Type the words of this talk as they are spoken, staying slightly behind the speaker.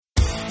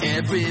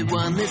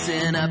Everyone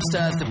listen up,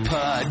 start the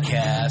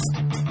podcast.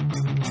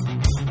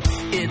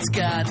 It's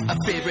got a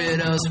favorite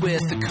host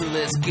with the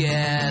coolest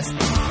guest.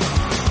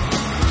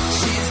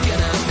 She's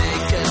gonna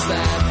make us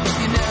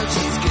laugh, you know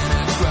she's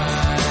gonna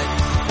cry.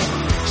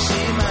 She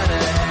might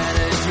have had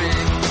a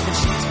drink, and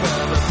she's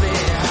probably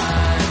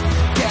high.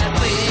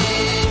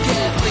 Kathleen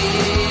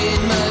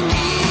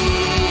McGee.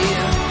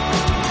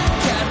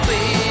 Kathleen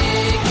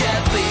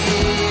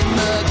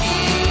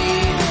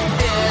McGee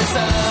is a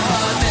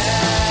hot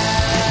mess.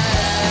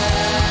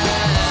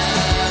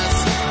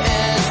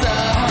 Is a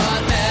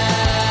hot mess.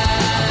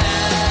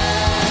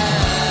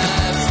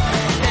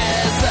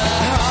 Is a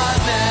hot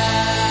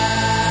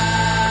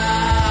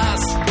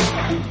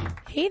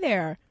mess. Hey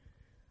there.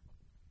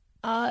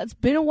 It's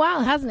been a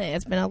while, hasn't it?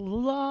 It's been a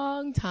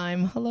long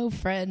time. Hello,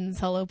 friends.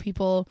 Hello,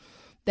 people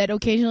that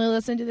occasionally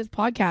listen to this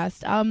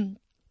podcast.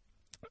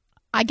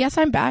 I guess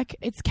I'm back.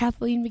 It's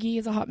Kathleen McGee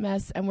is a hot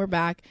mess, and we're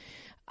back.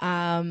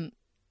 I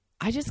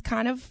just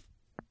kind of,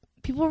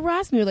 people were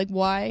asking me, like,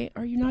 why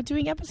are you not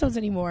doing episodes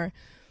anymore?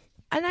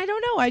 And I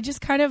don't know. I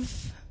just kind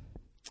of,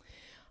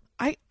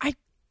 I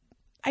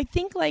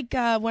think, like,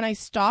 when I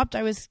stopped,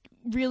 I was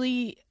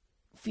really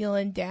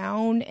feeling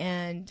down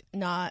and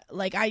not,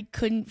 like, I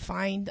couldn't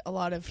find a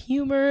lot of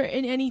humor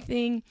in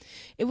anything.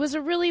 It was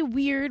a really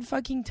weird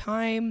fucking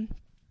time.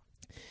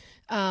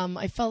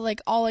 I felt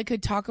like all I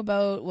could talk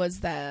about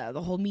was the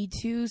whole Me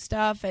Too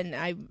stuff, and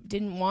I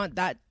didn't want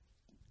that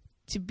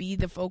to be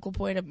the focal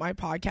point of my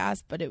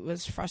podcast, but it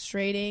was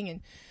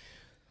frustrating.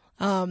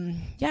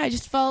 And I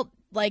just felt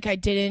like I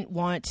didn't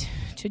want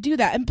to do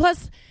that. And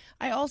plus,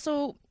 I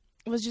also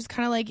was just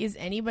kind of like, is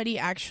anybody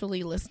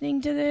actually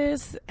listening to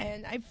this?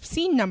 And I've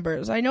seen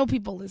numbers. I know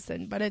people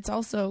listen, but it's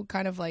also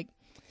kind of like,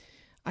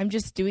 I'm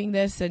just doing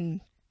this and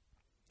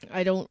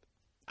I don't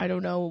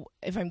know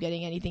if I'm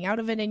getting anything out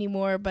of it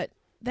anymore. But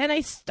then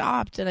I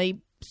stopped and I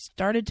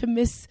started to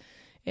miss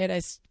it. I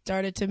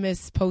started to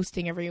miss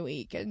posting every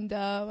week, and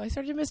I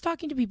started to miss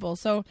talking to people.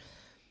 So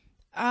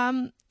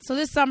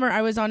this summer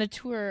I was on a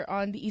tour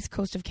on the east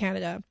coast of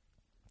Canada,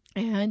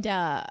 and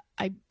I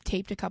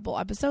taped a couple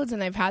episodes,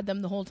 and I've had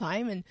them the whole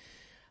time, and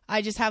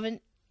I just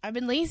haven't, I've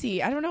been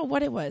lazy. I don't know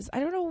what it was. I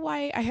don't know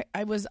why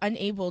I was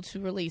unable to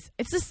release.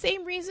 It's the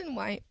same reason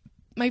why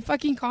my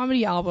fucking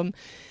comedy album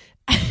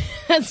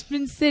has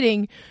been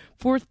sitting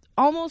for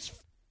almost,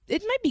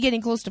 it might be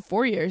getting close to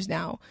 4 years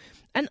now.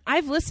 And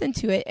I've listened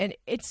to it, and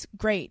it's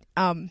great.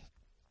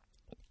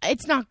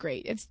 It's not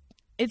great.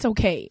 It's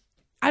okay.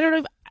 I don't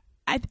know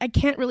if I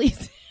can't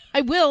release it.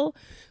 I will,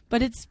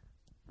 but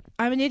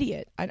I'm an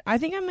idiot. I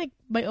think I'm like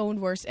my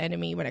own worst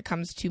enemy when it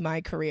comes to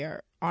my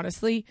career,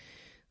 honestly.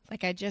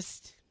 Like, I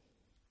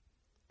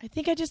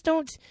think I just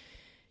don't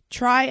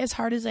try as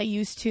hard as I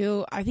used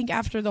to. I think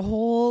after the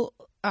whole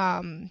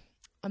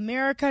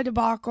America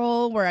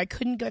debacle where I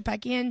couldn't get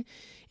back in,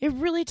 it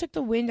really took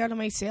the wind out of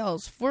my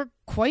sails for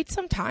quite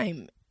some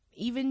time.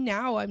 Even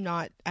now, I'm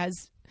not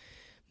as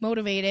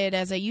motivated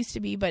as I used to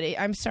be, but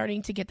I'm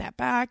starting to get that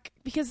back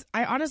because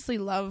I honestly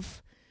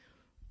love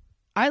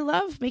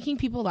making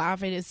people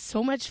laugh. It is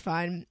so much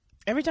fun.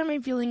 Every time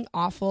I'm feeling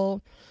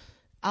awful,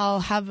 I'll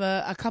have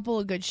a couple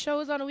of good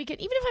shows on a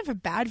weekend. Even if I have a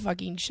bad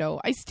fucking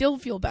show, I still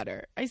feel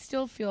better. I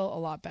still feel a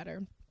lot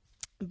better.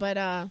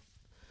 But,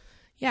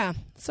 yeah.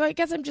 So I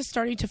guess I'm just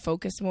starting to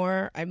focus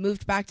more. I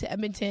moved back to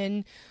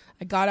Edmonton.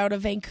 I got out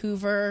of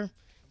Vancouver.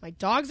 My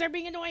dogs are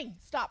being annoying.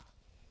 Stop.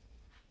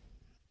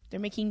 They're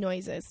making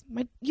noises.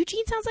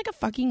 Eugene sounds like a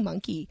fucking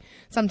monkey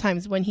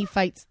sometimes when he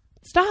fights.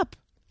 Stop.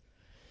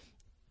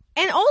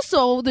 And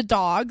also the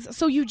dogs.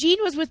 So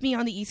Eugene was with me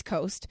on the East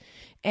Coast,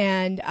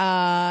 and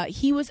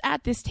he was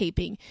at this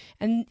taping,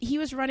 and he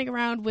was running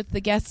around with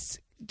the guest's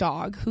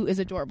dog, who is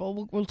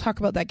adorable. We'll talk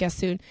about that guest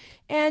soon.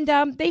 And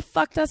they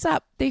fucked us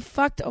up. They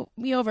fucked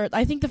me over.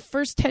 I think the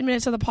first 10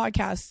 minutes of the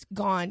podcast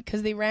gone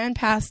because they ran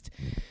past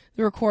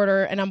the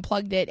recorder and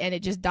unplugged it, and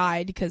it just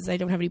died because I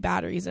don't have any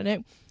batteries in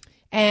it.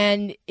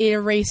 And it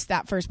erased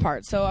that first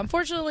part. So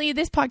unfortunately,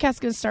 this podcast is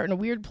going to start in a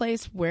weird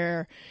place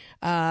where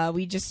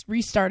we just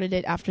restarted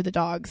it after the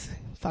dogs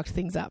fucked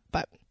things up.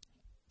 But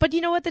you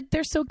know what?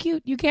 They're so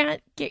cute. You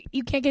can't get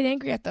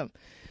angry at them.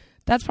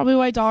 That's probably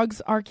why dogs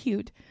are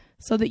cute,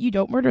 so that you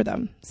don't murder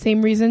them.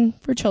 Same reason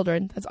for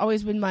children. That's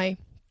always been my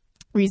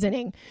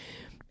reasoning.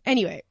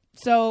 Anyway,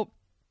 so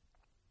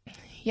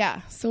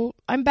yeah, so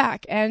I'm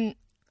back, and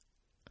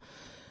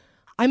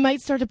I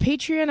might start a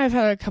Patreon. I've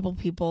had a couple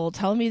people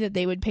tell me that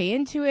they would pay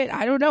into it.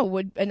 I don't know.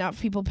 Would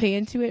enough people pay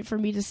into it for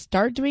me to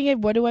start doing it?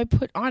 What do I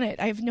put on it?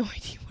 I have no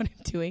idea what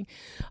I'm doing.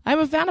 I'm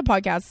a fan of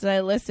podcasts, and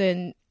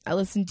I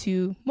listen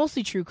to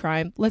mostly true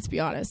crime. Let's be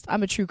honest.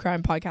 I'm a true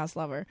crime podcast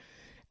lover.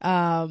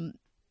 And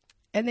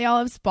they all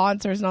have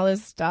sponsors and all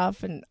this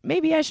stuff. And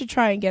maybe I should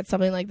try and get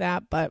something like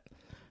that. But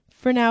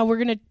for now, we're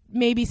going to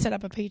maybe set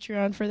up a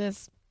Patreon for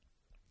this.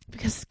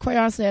 Because quite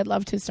honestly, I'd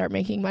love to start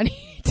making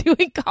money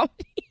doing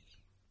comedy.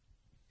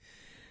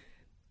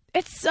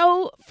 It's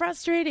so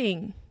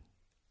frustrating.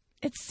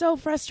 It's so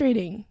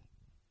frustrating.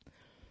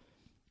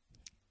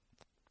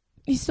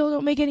 you still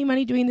don't make any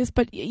money doing this,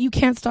 but you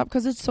can't stop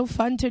because it's so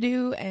fun to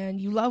do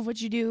and you love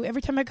what you do.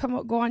 Every time I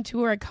go on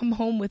tour, I come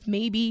home with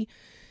maybe,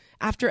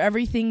 after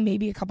everything,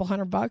 maybe a couple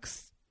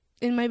 $100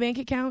 in my bank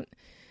account.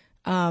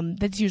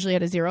 That's usually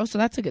at a zero, so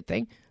that's a good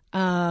thing.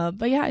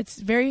 But yeah,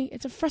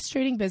 it's a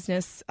frustrating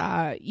business.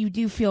 You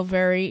do feel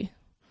very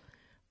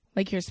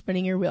like you're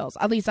spinning your wheels.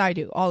 At least I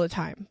do all the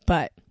time.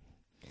 But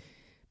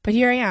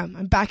here I am.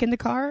 I'm back in the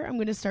car. I'm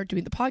going to start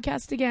doing the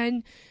podcast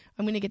again.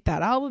 I'm going to get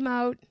that album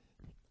out.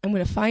 I'm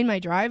going to find my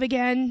drive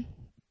again.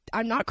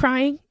 I'm not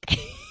crying.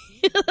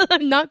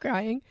 I'm not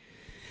crying.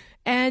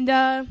 And,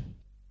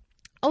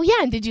 oh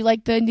yeah, and did you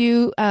like the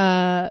new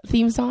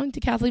theme song to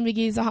Kathleen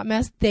McGee's A Hot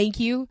Mess? Thank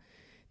you.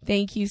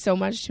 Thank you so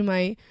much to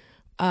my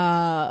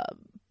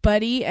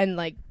buddy and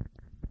like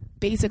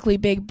basically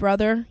big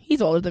brother.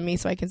 He's older than me,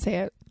 so I can say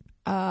it.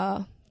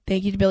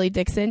 Thank you to Billy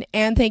Dixon,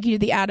 and thank you to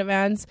the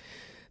Adavans.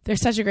 They're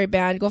such a great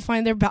band. Go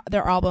find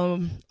their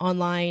album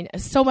online.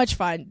 It's so much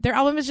fun. Their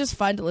album is just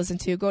fun to listen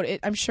to.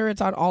 I'm sure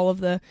it's on all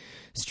of the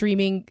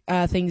streaming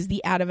things.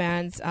 The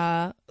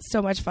Adavans,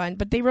 so much fun.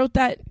 But they wrote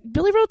that.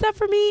 Billy wrote that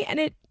for me, and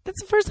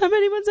that's the first time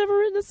anyone's ever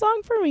written a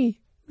song for me.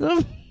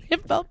 So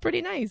it felt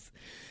pretty nice.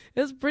 It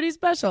was pretty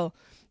special.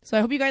 So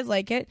I hope you guys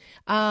like it.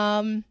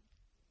 I'm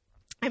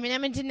in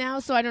Edmonton now,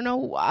 so I don't know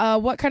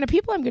what kind of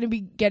people I'm going to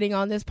be getting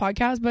on this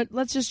podcast, but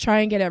let's just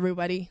try and get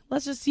everybody.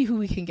 Let's just see who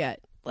we can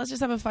get. Let's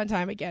just have a fun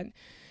time again.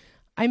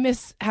 I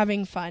miss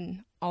having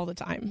fun all the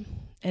time,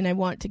 and I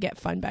want to get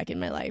fun back in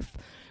my life,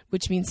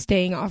 which means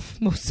staying off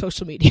most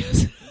social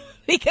medias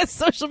because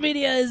social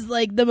media is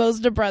like the most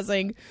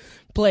depressing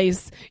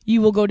place.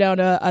 You will go down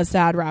a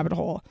sad rabbit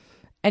hole.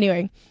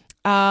 Anyway,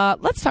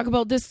 let's talk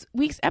about this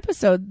week's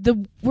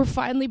episode. We're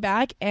finally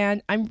back,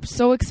 and I'm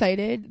so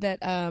excited that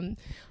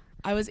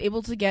I was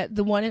able to get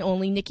the one and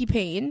only Nikki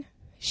Payne.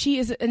 She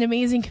is an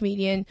amazing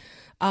comedian.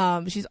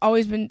 She's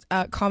always been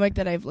a comic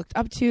that I've looked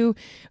up to.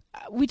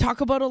 We talk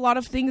about a lot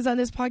of things on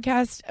this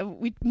podcast.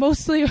 We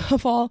mostly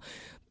of all,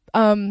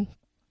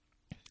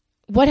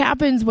 what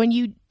happens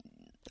when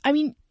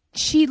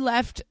she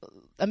left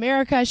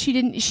America.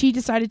 She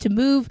decided to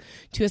move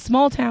to a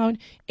small town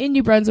in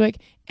New Brunswick,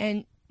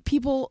 and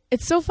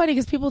it's so funny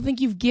because people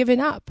think you've given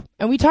up,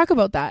 and we talk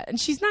about that, and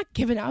she's not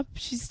given up.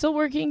 She's still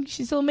working.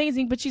 She's still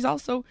amazing, but she's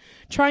also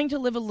trying to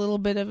live a little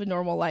bit of a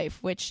normal life,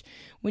 which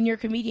when you're a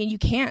comedian, you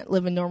can't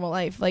live a normal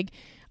life. Like,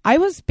 I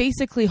was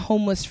basically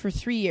homeless for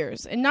 3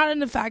 years, and not in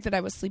the fact that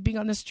I was sleeping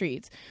on the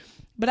streets,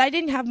 but I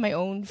didn't have my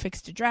own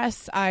fixed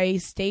address. I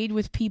stayed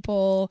with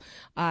people.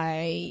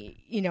 I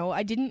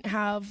didn't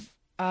have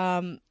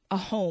a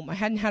home. I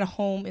hadn't had a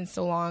home in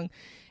so long,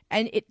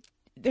 and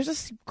there's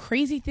this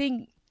crazy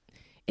thing.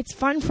 It's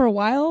fun for a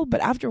while, but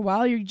after a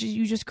while, you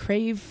just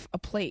crave a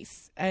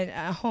place and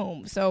a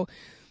home. So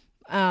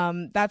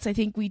that's, I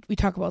think we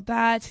talk about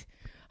that.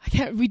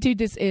 We did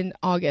this in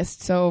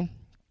August, so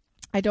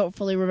I don't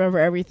fully remember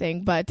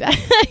everything, but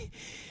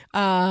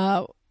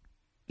yeah,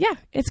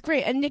 it's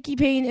great. And Nikki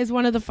Payne is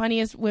one of the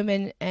funniest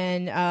women,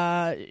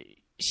 and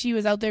she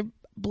was out there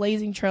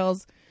blazing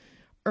trails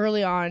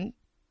early on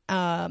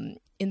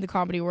in the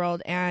comedy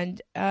world, and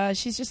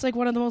she's just like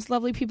one of the most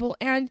lovely people,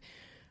 and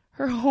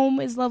her home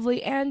is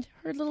lovely, and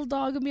her little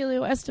dog,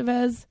 Emilio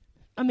Estevez,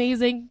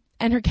 amazing,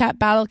 and her cat,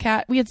 Battle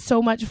Cat. We had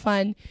so much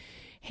fun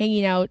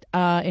hanging out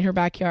in her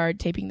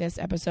backyard, taping this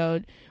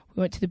episode.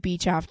 We went to the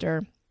beach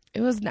after. It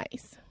was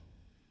nice.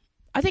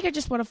 I think I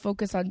just want to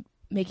focus on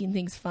making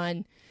things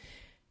fun.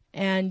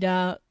 And,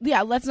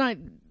 yeah, let's not...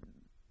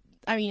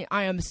 I mean,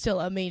 I am still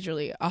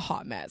majorly a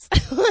hot mess.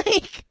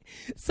 Like,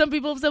 some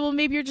people have said, well,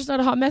 maybe you're just not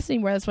a hot mess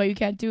anymore. That's why you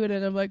can't do it.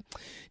 And I'm like,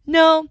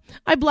 no,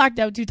 I blacked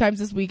out 2 times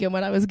this weekend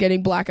when I was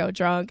getting blackout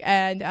drunk.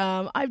 And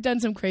I've done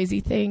some crazy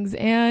things.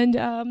 And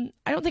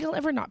I don't think I'll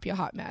ever not be a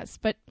hot mess.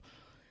 But,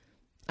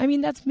 I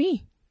mean, that's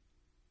me.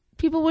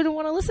 People wouldn't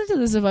want to listen to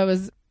this if I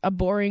was a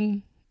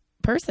boring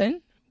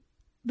person.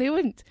 They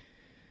wouldn't.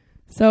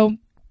 So,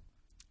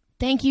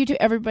 thank you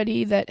to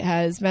everybody that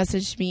has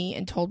messaged me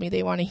and told me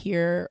they want to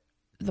hear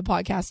the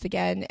podcast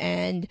again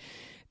and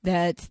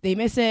that they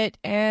miss it,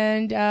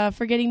 and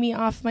for getting me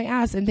off my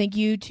ass. And thank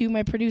you to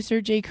my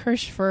producer Jake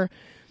Hirsch for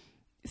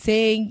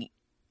saying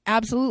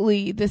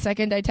absolutely the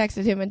second I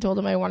texted him and told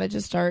him I wanted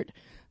to start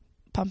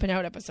pumping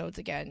out episodes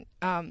again.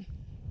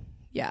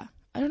 Yeah,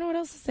 I don't know what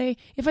else to say.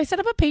 If I set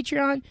up a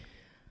Patreon,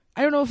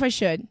 I don't know if I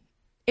should.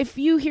 If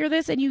you hear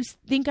this and you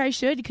think I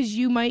should because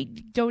you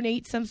might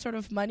donate some sort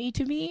of money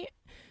to me,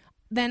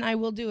 then I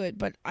will do it.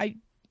 But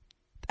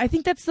I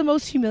think that's the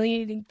most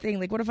humiliating thing.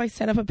 Like, what if I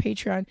set up a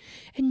Patreon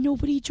and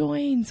nobody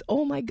joins?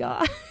 Oh my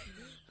God.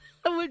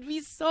 That would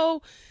be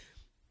so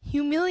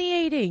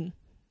humiliating.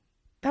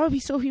 That would be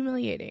so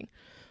humiliating.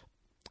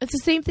 It's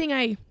the same thing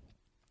I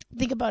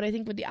think about, I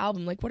think, with the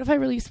album. Like, what if I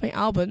release my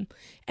album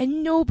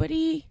and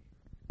nobody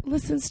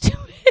listens to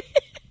it?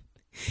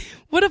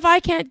 What if I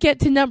can't get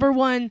to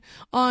 #1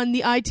 on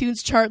the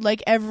iTunes chart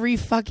like every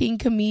fucking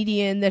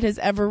comedian that has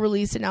ever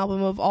released an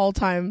album of all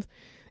time?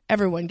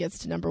 Everyone gets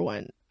to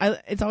 #1.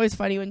 It's always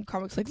funny when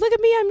comics like, look at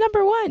me, I'm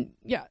 #1.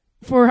 Yeah,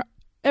 for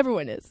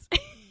everyone is.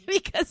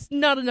 because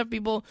not enough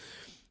people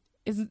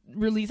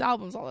release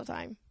albums all the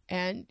time.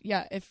 And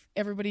yeah, if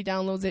everybody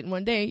downloads it in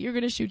one day, you're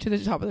going to shoot to the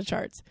top of the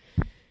charts.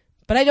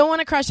 But I don't want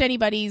to crush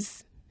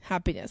anybody's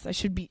happiness.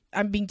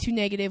 I'm being too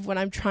negative when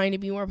I'm trying to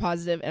be more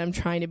positive, and I'm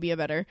trying to be a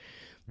better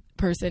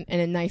person and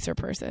a nicer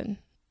person.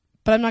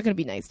 But I'm not going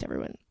to be nice to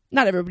everyone.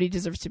 Not everybody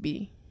deserves to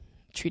be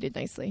treated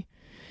nicely.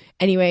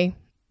 Anyway,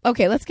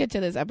 okay, let's get to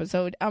this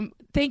episode.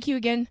 Thank you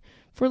again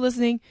for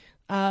listening.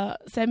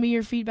 Send me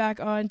your feedback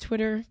on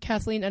Twitter,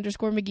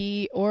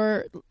 Kathleen_McGee,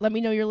 or let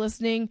me know you're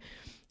listening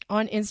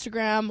on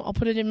Instagram. I'll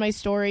put it in my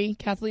story,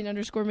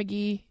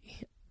 Kathleen_McGee.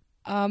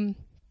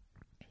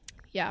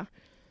 Yeah.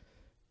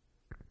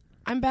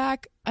 I'm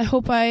back. I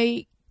hope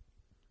I'm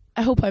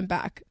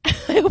back.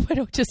 I hope I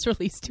don't just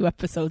release 2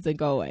 episodes and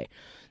go away.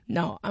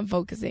 No, I'm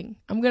focusing.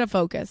 I'm going to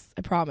focus.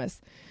 I promise.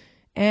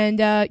 And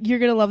you're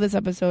going to love this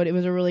episode. It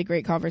was a really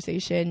great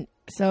conversation.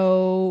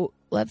 So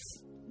I'm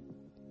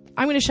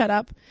going to shut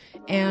up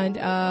and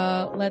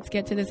let's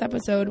get to this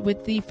episode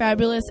with the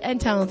fabulous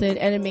and talented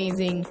and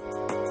amazing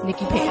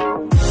Nikki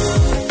Payne.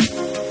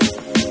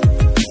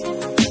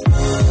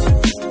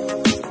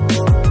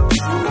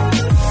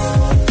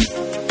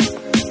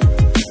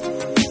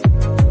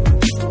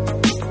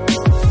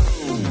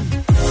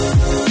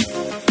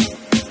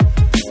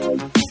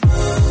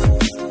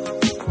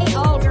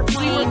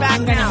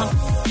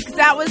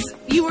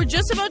 You were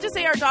just about to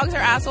say our dogs are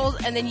assholes,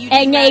 and then you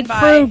just and they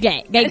proved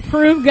it. They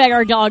proved that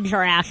our dogs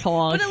are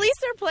assholes. But at least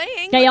they're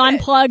playing. They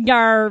unplugged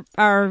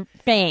our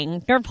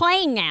thing. They're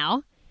playing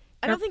now.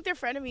 I don't think they're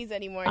frenemies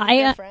anymore. I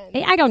think they're friends.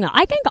 I don't know.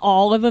 I think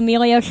all of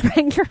Emilio's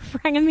friends are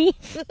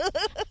frenemies.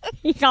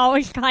 He's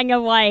always kind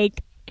of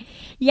like,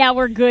 yeah,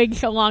 we're good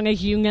so long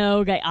as you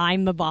know that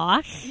I'm the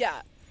boss.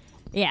 Yeah.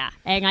 Yeah,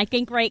 and I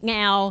think right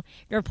now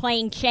they're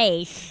playing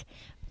chase,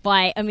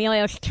 but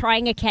Emilio's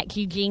trying to catch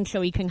Eugene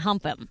so he can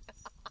hump him.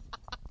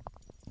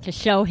 To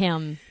show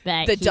him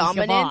that the he's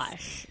dominance, the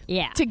boss.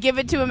 Yeah. To give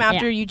it to him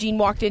after Eugene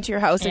walked into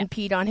your house and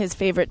peed on his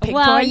favorite pig toy.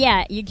 Well,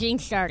 yeah, Eugene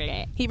started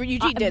it.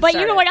 Eugene did But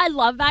start you know it. what I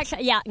love about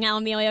it? Yeah, now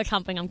Emilio's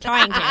humping. I'm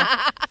trying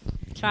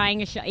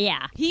to show,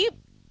 yeah.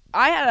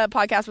 I had a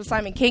podcast with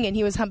Simon King, and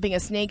he was humping a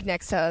snake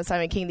next to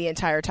Simon King the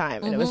entire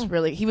time. And it was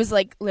really, he was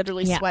like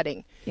literally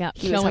sweating. Yeah,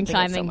 he was humping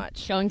it so much.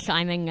 Showing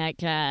Simon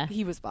that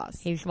he was boss.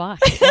 He was boss,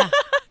 yeah.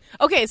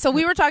 Okay, so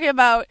we were talking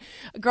about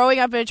growing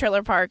up in a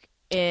trailer park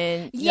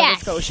in Nova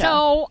Scotia.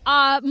 So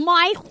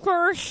my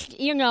first,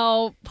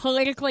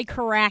 politically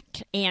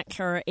correct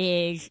answer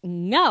is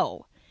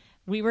no.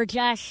 We were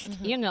just,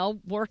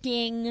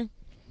 working,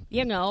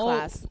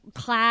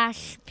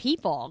 class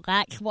people.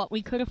 That's what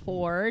we could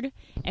afford,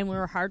 and we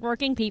were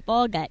hardworking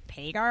people that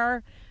paid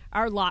our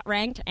lot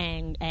rent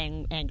and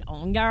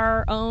owned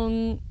our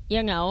own,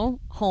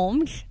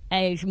 homes,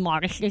 as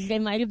modest as they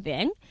might have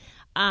been.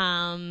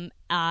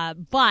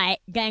 But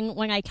then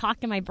when I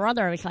talked to my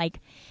brother, I was like,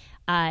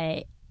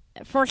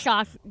 first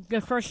off,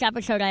 the first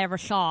episode I ever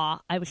saw,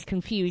 I was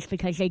confused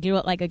because they do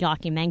it like a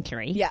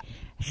documentary. Yeah.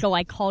 So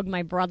I called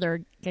my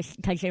brother just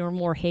because they were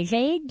more his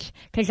age,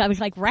 because I was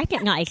like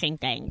recognizing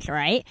things,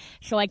 right?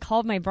 So I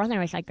called my brother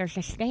and I was like, there's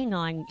this thing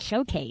on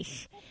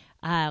Showcase,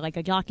 like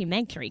a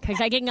documentary, because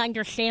I didn't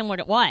understand what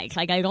it was.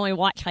 Like, I'd only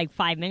watched like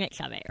 5 minutes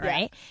of it,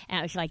 right? Yeah. And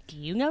I was like, do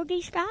you know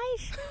these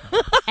guys?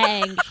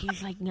 And he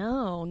was like,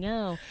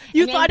 no.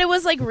 You thought it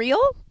was like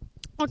real?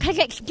 Because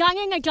it's done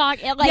in a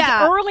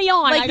early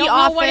on. Like I don't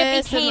know what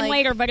it became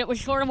later, but it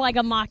was sort of like a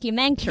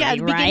mockumentary,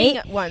 the right?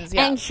 Beginning ones,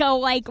 yeah. And so,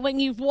 like, when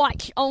you've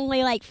watched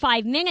only like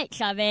 5 minutes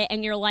of it,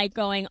 and you're like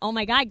going, "Oh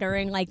my God, they're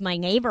in like my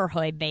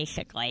neighborhood,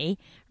 basically,"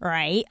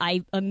 right?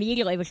 I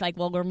immediately was like,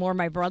 "Well, they're more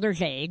my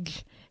brother's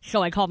age."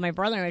 So I called my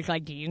brother and I was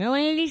like, "Do you know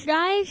any of these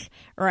guys?"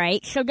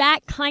 Right? So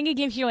that kind of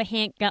gives you a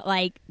hint that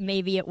like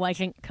maybe it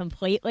wasn't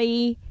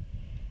completely.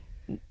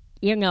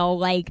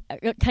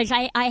 Because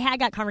I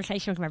had that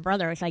conversation with my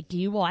brother. I was like, do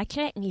you watch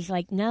it? And he's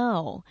like,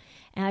 no.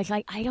 And I was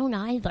like, I don't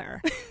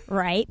either,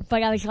 right?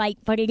 But I was like,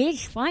 but it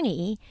is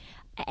funny.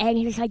 And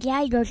he was like,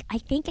 yeah. He goes, I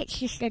think it's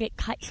just that it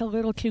cuts a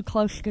little too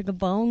close to the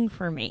bone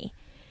for me.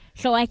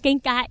 So I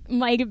think that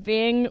might have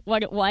been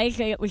what it was.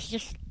 That it was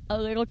just a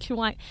little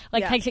too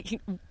because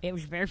it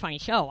was a very funny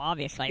show,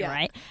 obviously,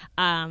 right?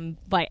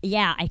 But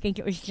yeah, I think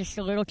it was just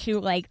a little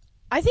too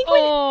I think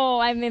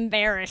I'm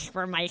embarrassed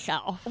for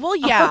myself. Well,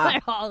 yeah.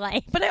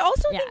 But I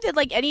also think that,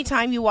 like,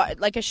 anytime you watch,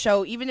 like, a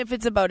show, even if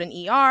it's about an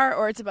ER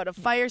or it's about a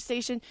fire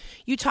station,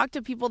 you talk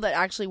to people that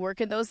actually work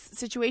in those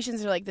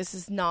situations. They're like, this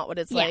is not what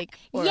it's like.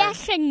 Or...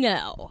 Yes and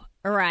no,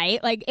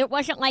 right? Like, it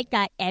wasn't like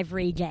that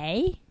every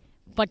day,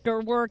 but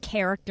there were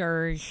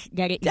characters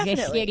that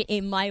existed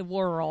in my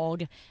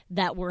world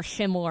that were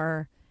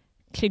similar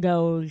to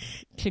those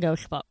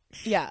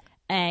folks. Yeah.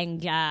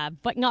 And,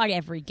 but not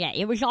every day.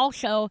 It was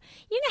also,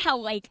 you know how,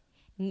 like,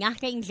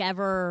 nothing's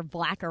ever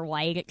black or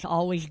white. It's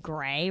always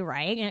gray,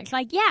 right? And it's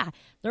like, yeah,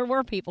 there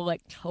were people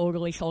that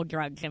totally sold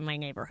drugs in my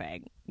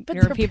neighborhood. But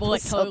there were people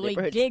that totally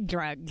did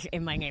drugs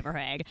in my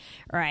neighborhood,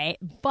 right?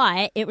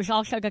 But it was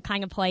also the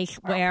kind of place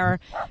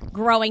where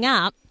growing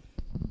up,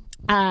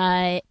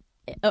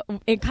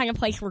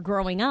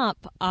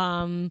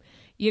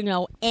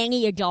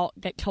 any adult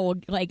that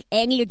told, like,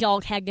 any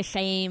adult had the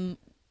same,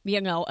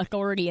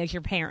 authority as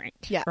your parent.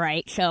 Yeah.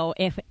 Right? So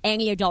if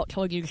any adult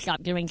told you to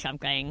stop doing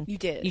something, you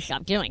did. You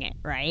stopped doing it,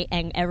 right?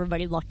 And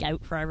everybody looked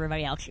out for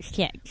everybody else's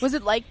kids. Was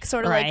it like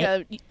sort of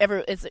right? like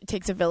it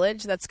takes a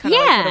village? That's kind of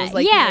like what it was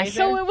like. Yeah.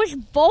 So it was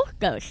both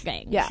those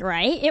things. Yeah.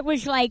 Right? It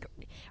was like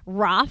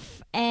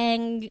rough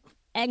and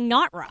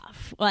not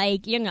rough.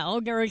 Like,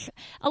 there was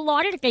a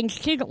lot of things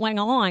too that went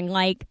on.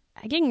 Like,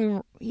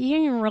 you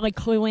didn't really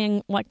clue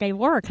in what they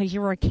were because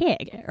you were a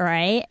kid,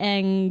 right?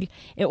 And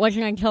it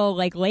wasn't until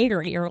like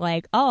later you're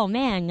like, oh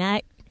man,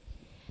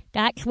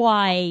 that's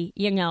why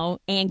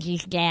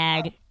Angie's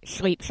dad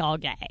sleeps all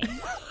day,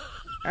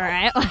 all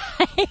right?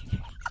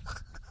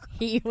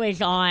 He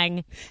was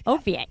on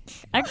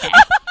opiates. Okay.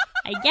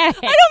 I get it.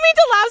 I don't mean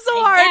to laugh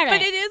so hard,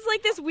 but it. it is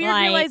like this weird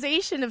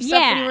realization of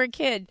stuff when you were a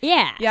kid.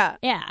 Yeah. Yeah.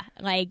 Yeah.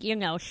 Like,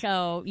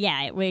 so,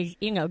 yeah, it was,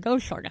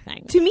 those sort of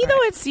things. To me,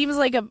 though, it seems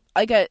like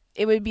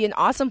it would be an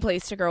awesome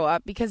place to grow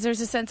up because there's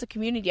a sense of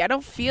community. I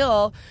don't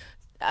feel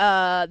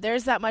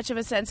there's that much of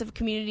a sense of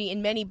community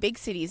in many big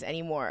cities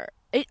anymore.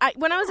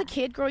 When I was a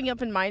kid growing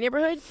up in my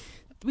neighborhood,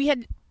 we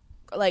had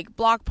like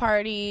block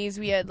parties,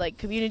 we had like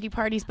community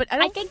parties, but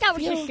I think that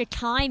was just the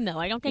time, though.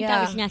 I don't think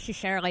that was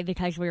necessarily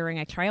because we were in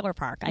a trailer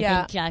park. I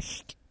think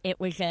just it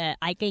was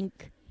I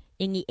think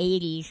in the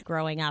 80s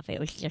growing up, it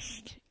was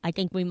just, I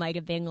think we might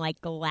have been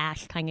like the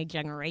last kind of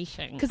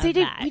generation. Because we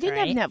didn't have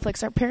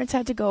Netflix. Our parents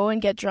had to go and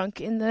get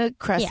drunk in the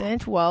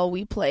Crescent while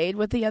we played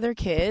with the other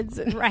kids.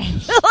 And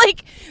right.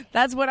 Like,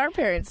 that's what our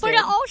parents did.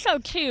 But also,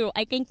 too,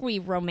 I think we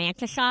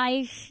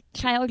romanticize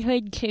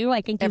childhood, too.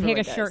 I think you hit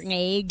a certain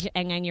age,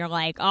 and then you're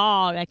like,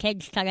 oh, the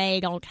kids today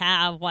don't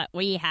have what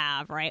we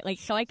have, right? Like,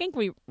 so I think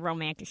we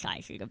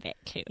romanticize it a bit,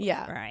 too.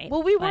 Yeah. Right?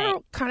 Well, we were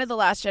kind of the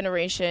last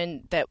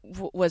generation that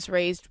was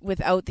raised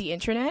without the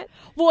internet.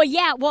 Well,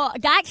 yeah. Well,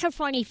 that's a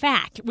funny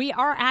fact. We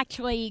are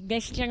actually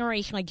this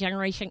generation, like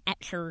Generation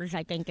Xers,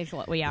 I think is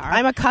what we are.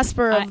 I'm a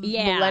cusper of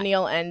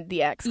millennial and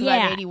the X because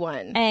I'm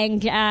 81.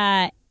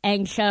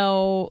 And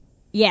so,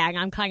 yeah, and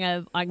I'm kind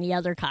of on the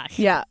other cusp.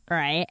 Yeah.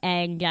 Right?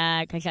 And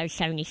because I was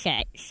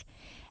 76.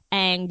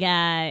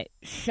 And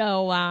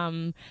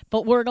so,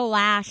 but we're the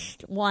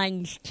last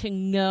ones to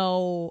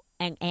know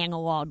an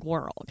analog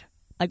world.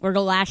 Like, we're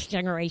the last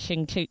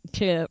generation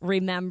to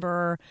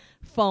remember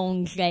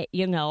phones that,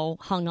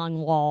 hung on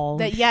walls.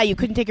 That, you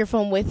couldn't take your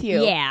phone with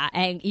you. Yeah,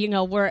 and,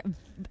 we're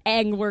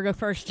the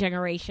first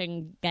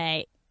generation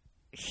that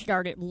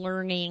started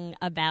learning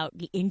about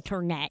the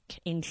internet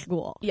in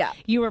school. Yeah.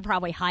 You were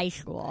probably high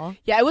school.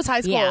 Yeah, it was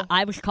high school. Yeah,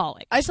 I was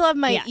college. I still have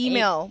my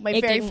email,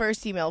 my very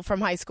first email from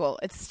high school.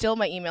 It's still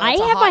my email. I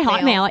have my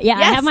Hotmail. Yeah,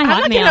 yes, I have my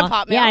I'm Hotmail.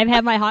 Hotmail. Yeah, I've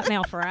had my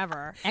Hotmail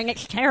forever, and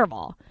it's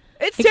terrible.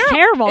 It's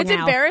terrible now. It's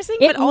embarrassing,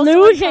 but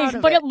also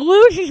it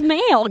loses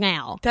mail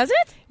now. Does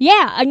it?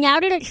 Yeah, and now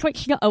that it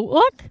switched to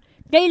Outlook,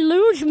 they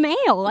lose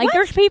mail. Like,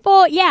 there's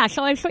people,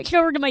 so I switched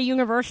over to my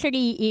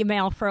university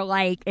email for,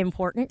 like,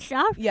 important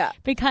stuff. Yeah.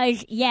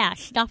 Because,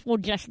 stuff will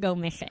just go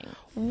missing.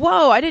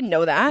 Whoa, I didn't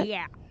know that.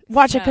 Yeah.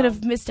 Watch, I could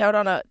have missed out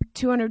on a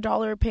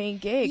 $200 paying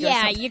gig.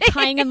 Yeah, you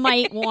kind of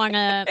might want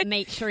to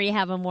make sure you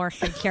have a more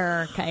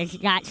secure, because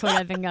that's what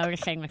I've been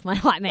noticing with my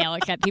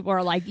Hotmail, is that people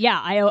are like,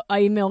 I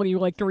emailed you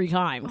like 3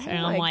 times.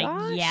 And I'm like,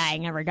 gosh. yeah, I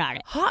never got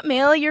it.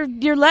 Hotmail,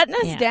 you're letting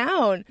us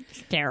down.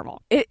 It's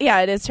terrible. It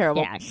is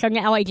terrible. Yeah, so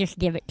now I just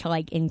give it to,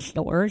 like, in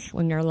stores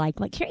when they're like,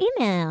 what's your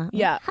email?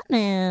 Yeah.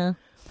 Hotmail.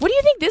 What do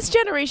you think this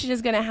generation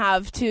is going to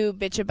have to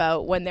bitch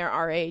about when they're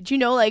our age?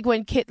 Like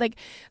when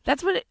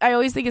that's what I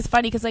always think is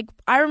funny because like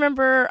I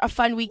remember a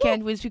fun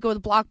weekend was we go to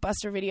the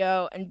Blockbuster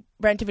Video and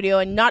rent a video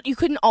and you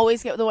couldn't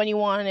always get the one you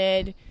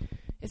wanted.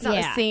 It's not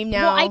the same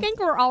now. Well, I think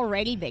we're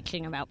already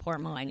bitching about poor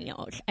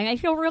millennials. And I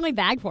feel really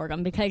bad for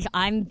them because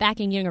I'm back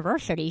in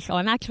university, so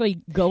I'm actually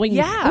going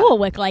to school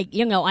with,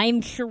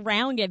 I'm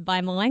surrounded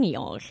by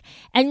millennials.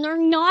 And they're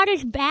not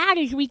as bad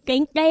as we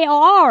think they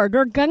are.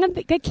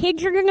 The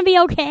kids are going to be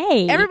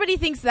okay. Everybody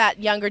thinks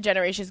that younger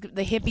generations,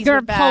 the hippies they're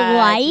are bad.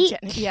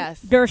 Polite.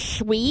 Yes. They're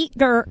sweet.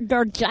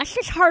 They're just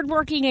as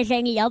hardworking as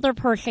any other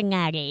person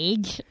that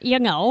age.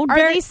 Are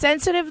they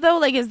sensitive, though?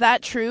 Like, is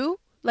that true?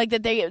 Like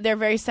that they're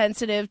very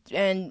sensitive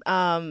and,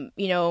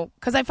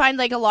 because I find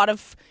like a lot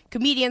of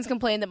comedians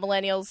complain that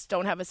millennials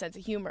don't have a sense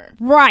of humor.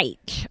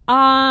 Right.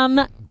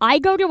 I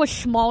go to a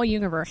small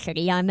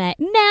university. I'm at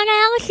Mount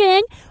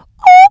Allison.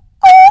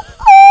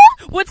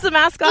 What's the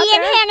mascot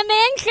Ian there?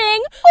 Hanneman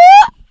sing.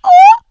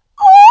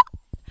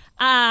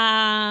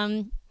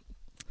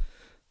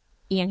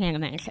 Ian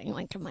Hanneman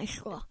went to my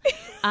school.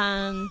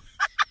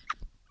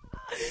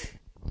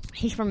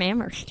 He's from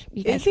Amherst.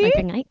 You guys spent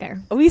the night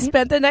there. We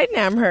spent the night in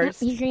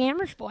Amherst. He's an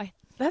Amherst boy.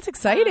 That's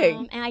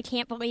exciting. And I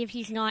can't believe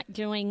he's not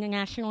doing the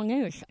national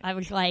news. I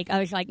was like,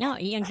 no,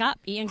 Ian's up.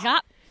 Yeah,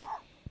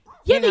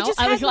 they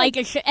just I was like,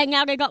 and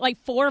now they got like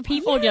 4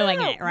 people doing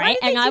it, right?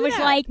 And I was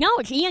like, no,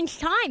 it's Ian's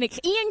time. It's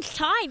Ian's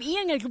time.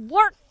 Ian has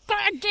worked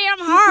goddamn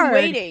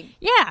hard. He's waiting.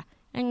 Yeah.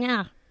 And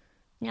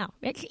no,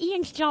 it's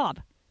Ian's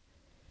job.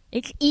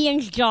 It's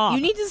Ian's job.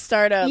 You need to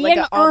start an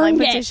online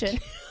petition.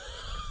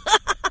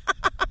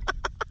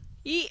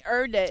 He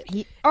earned it.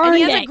 He has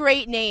it. a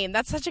great name.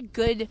 That's such a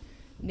good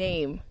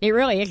name. It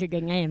really is a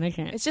good name,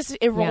 isn't it? It's just,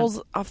 it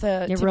rolls off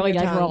the It tip really of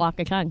your does tongue. roll off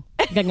the tongue.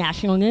 The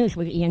national news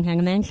with Ian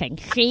Hannah-Mansing.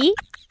 See?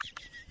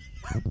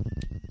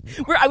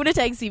 I'm going to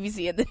tag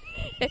CBC in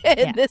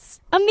this.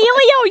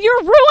 Emilio,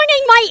 you're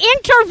ruining my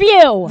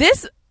interview.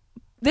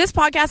 This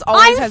podcast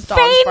always has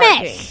dogs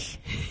famous.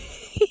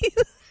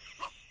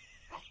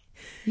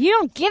 You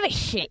don't give a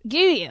shit, do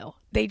you?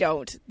 barking. They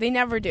don't. They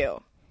never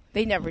do.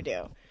 They never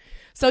do.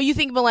 So you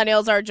think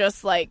millennials are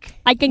just like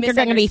I think they're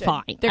going to be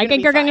fine. I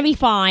think they're going to be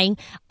fine.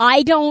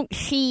 I don't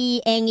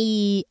see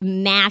any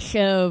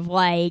massive,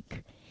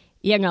 like,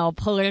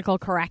 political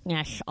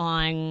correctness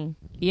on,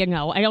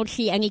 I don't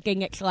see anything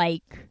that's,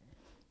 like,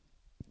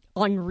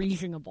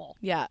 unreasonable.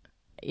 Yeah.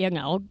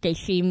 They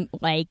seem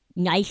like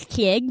nice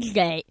kids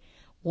that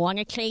want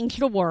to change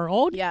the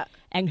world. Yeah.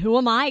 And who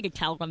am I to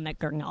tell them that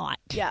they're not?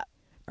 Yeah.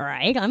 All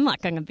right? I'm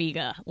not going to be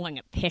the one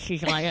that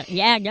pisses on it.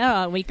 Yeah,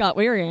 no, we thought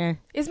we were going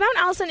to. Is Mount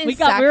Allison in We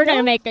thought we were going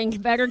to Sackville? make things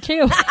better,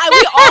 too.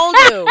 We all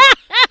do.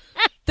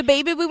 The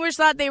baby boomers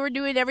thought they were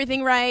doing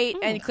everything right,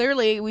 and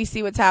clearly we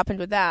see what's happened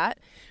with that.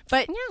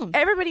 But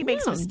everybody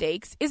makes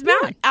mistakes. Is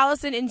Mount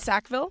Allison in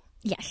Sackville?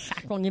 Yes,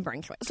 Sackville, New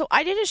Brunswick. So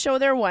I did a show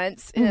there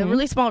once in a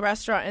really small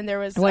restaurant, and there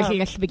was... Was it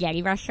a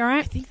spaghetti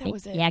restaurant? I think that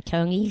was it. Yeah,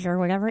 Tony's or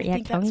whatever. I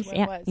think Tony's. that's what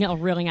it was. No,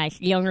 really nice.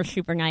 The owner's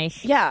super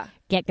nice. Yeah.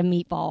 Get the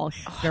meatballs.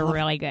 They're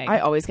really good. I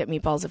always get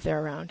meatballs if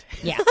they're around.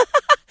 Yeah.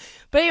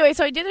 But anyway,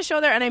 so I did a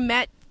show there, and I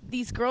met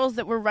these girls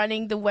that were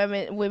running the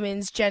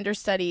women's gender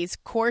studies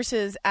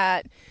courses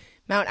at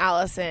Mount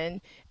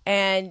Allison,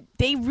 and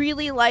they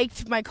really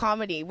liked my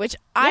comedy, which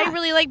I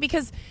really like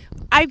because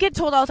I get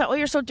told all the time, "Oh,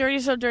 you're so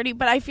dirty,"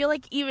 but I feel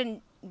like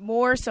even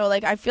more so,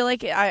 like I feel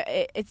like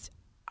it's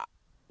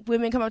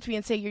women come up to me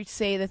and say, "You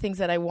say the things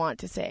that I want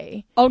to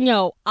say." Oh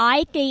no,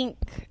 I think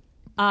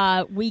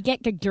we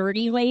get the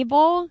dirty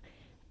label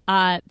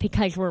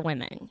because we're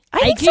women. I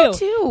think so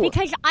too.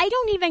 Because I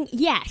don't even.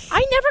 Yes,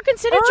 I never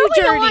considered you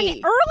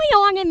dirty. Early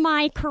on in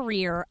my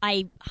career,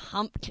 I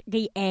humped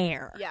the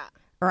air. Yeah.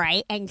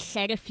 Right, and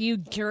said a few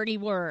dirty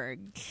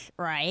words,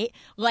 right?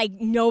 Like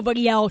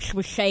nobody else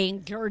was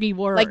saying dirty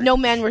words. Like no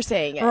men were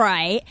saying it.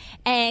 Right,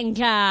 and,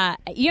 I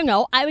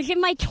was in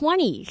my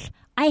 20s.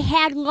 I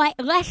had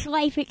less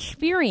life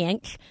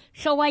experience,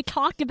 so I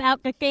talked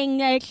about the thing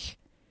that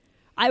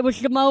I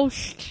was the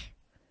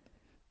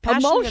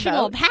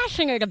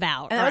passionate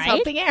about. And that was right?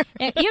 humping air.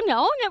 And, and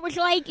it was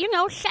like,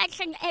 sex,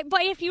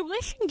 but if you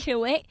listen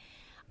to it,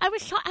 I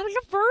was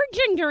a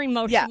virgin during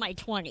most of my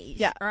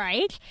 20s,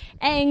 right?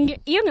 And,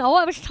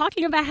 I was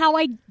talking about how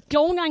I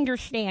don't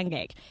understand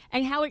it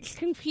and how it's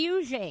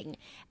confusing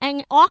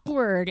and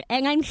awkward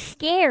and I'm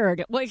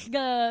scared was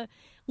the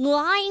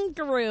line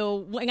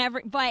through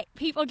but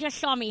people just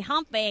saw me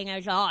humping and I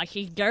was like, oh,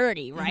 she's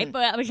dirty, right? Mm-hmm.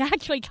 But I was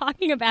actually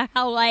talking about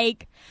how,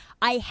 like,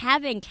 I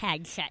haven't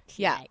had sex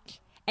yet.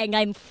 And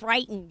I'm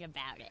frightened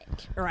about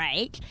it,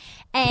 right?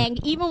 And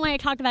even when I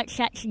talk about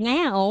sex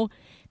now,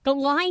 the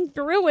line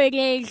through it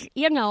is,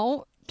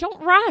 don't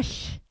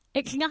rush.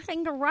 It's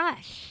nothing to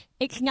rush.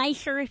 It's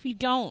nicer if you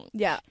don't.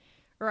 Yeah.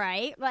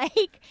 Right?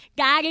 Like,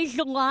 that is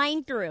the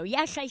line through.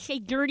 Yes, I say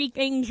dirty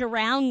things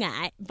around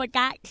that, but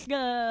that's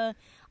the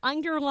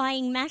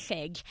underlying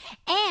message.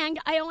 And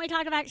I only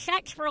talk about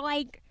sex for,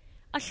 like,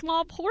 a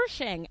small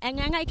portion. And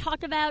then I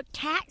talk about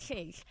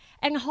taxes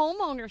and home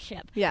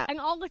ownership. Yeah. And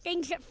all the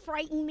things that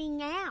frighten me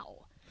now.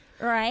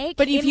 Right?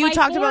 But if you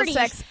talked about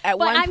sex at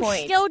one point. But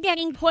I'm still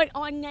getting put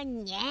on the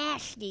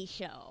nasty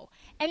show.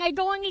 And I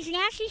go on these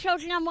nasty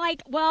shows and I'm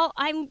like, well,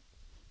 I'm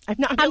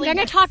going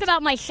to talk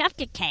about my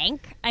septic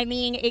tank. I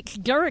mean, it's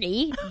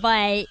dirty,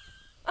 but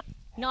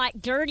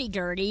not dirty.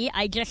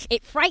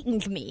 It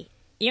frightens me.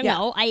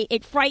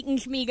 It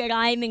frightens me that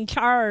I'm in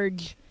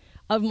charge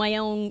of my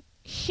own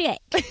shit.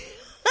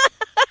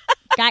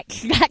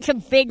 That's a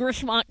big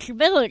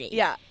responsibility.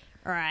 Yeah.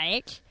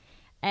 Right?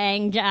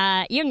 And,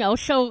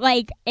 so,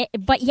 like,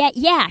 but yet,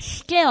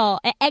 still,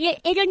 and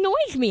it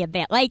annoys me a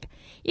bit. Like,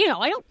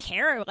 I don't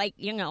care, like,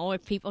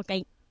 if people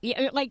think,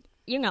 like,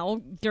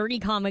 dirty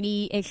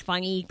comedy is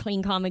funny,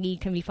 clean comedy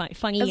can be funny.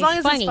 Funny as is long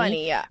as funny, it's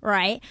funny, yeah.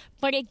 Right?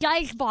 But it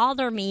does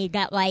bother me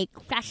that, like,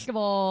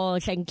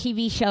 festivals and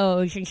TV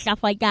shows and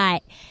stuff like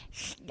that,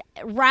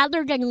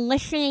 rather than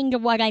listening to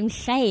what I'm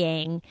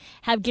saying,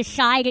 have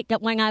decided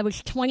that when I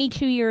was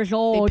 22 years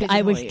old,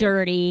 I was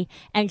dirty,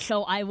 and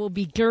so I will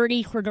be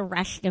dirty for the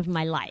rest of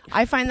my life.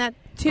 I find that,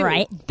 too.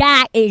 Right?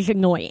 That is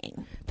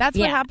annoying. That's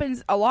what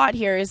happens a lot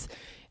here is,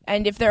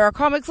 and if there are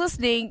comics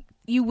listening,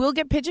 you will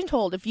get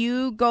pigeonholed if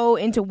you go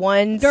into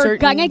one They're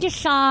going to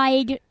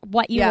decide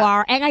what you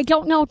are, and I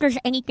don't know if there's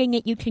anything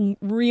that you can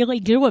really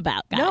do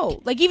about that. No.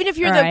 Like, even if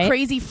you're the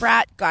crazy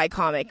frat guy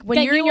comic,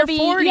 when you're in your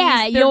 40s...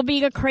 Yeah, you'll be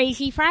the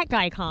crazy frat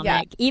guy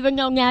comic, even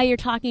though now you're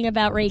talking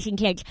about raising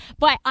kids.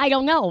 But I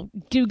don't know.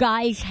 Do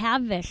guys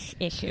have this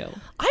issue?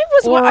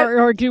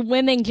 Or do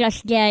women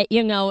just get,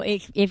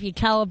 if you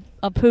tell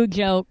a poo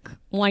joke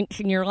once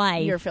in your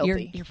life, You're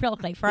filthy. You're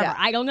filthy forever. Yeah.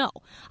 I don't know.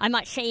 I'm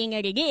not saying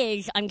that it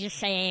is. I'm just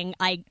saying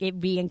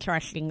it'd be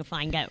interesting to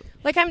find out.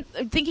 Like, I'm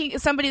thinking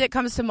somebody that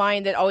comes to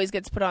mind that always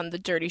gets put on the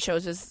dirty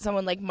shows is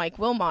someone like Mike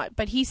Wilmot,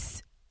 but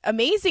he's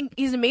amazing.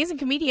 He's an amazing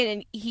comedian,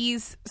 and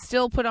he's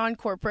still put on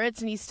corporates,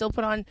 and he's still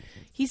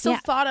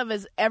thought of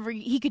as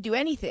he could do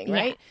anything,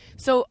 right?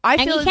 So I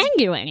feel he can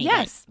do anything.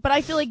 Yes, but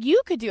I feel like you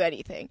could do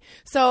anything.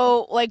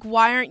 So, like,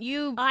 why aren't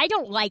you? I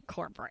don't like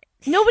corporate.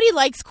 Nobody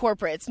likes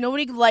corporates.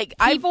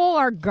 People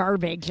are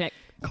garbage at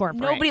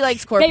corporate. Nobody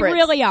likes corporates. They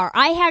really are.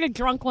 I had a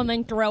drunk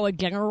woman throw a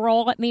dinner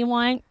roll at me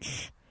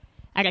once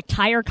at a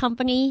tire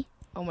company.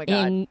 Oh my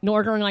God. In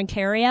Northern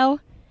Ontario,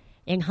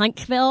 in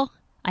Huntsville.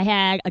 I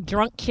had a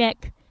drunk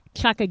chick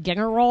chuck a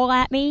dinner roll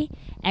at me,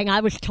 and I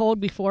was told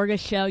before the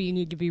show you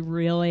need to be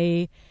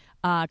really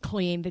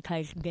clean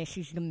because this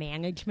is the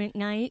management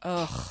night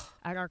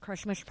at our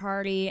Christmas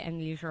party, and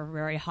these are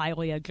very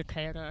highly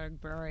educated,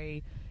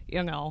 very,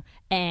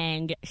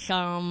 and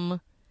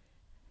some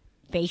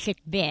basic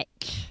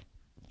bitch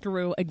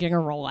threw a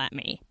dinner roll at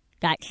me.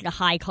 That's the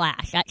high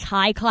class. That's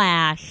high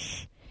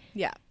class.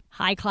 Yeah.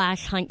 High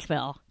class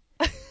Huntsville.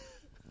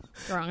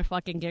 Throwing a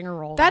fucking dinner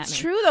roll. That's at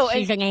me. true, though.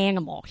 She's an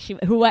animal.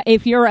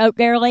 If you're out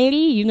there, lady,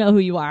 you know who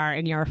you are,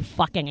 and you're a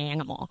fucking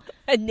animal.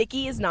 And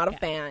Nikki is not a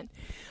fan.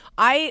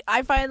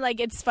 I find like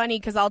it's funny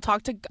because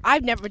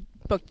I've never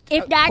booked.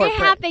 If that corporate.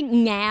 had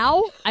happened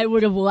now, I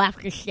would have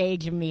left the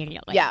stage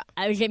immediately. Yeah.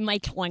 I was in my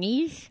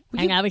 20s,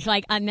 and I was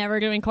like, I'm never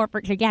doing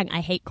corporates again. I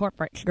hate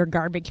corporates. They're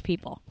garbage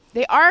people.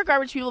 They are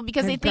garbage people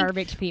because They're they think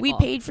garbage people. we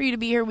paid for you to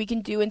be here. We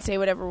can do and say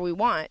whatever we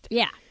want.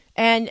 Yeah.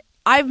 And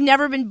I've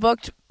never been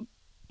booked.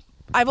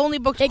 I've only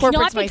booked corporates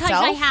myself. It's not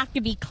because I have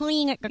to be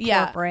clean at the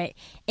corporate.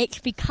 It's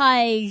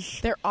because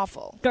they're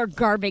awful. They're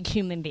garbage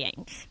human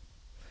beings.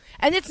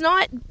 And it's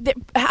not that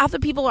half the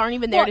people aren't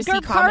even there to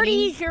see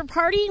comedy. They're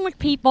partying with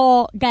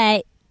people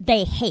that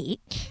they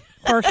hate.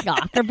 First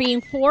off, they're being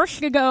forced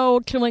to go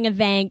to an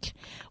event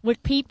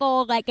with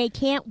people that they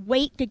can't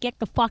wait to get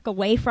the fuck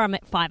away from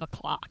at 5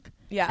 o'clock.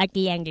 Yeah. At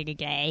the end of the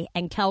day,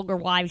 and tell their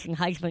wives and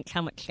husbands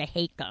how much they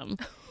hate them.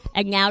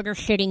 And now they're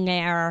sitting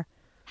there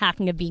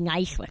having to be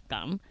nice with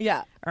them.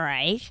 Yeah.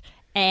 Right?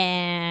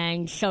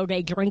 And so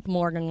they drink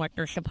more than what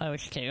they're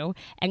supposed to.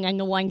 And then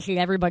the ones that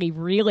everybody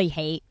really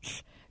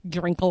hates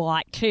drink a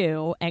lot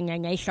too. And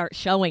then they start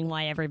showing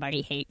why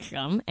everybody hates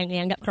them. And they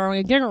end up throwing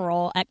a dinner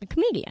roll at the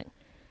comedian.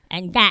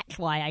 And that's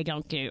why I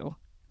don't do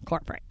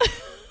corporate.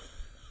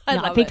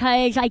 Not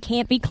because I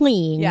can't be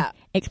clean. Yeah.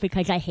 It's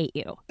because I hate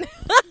you.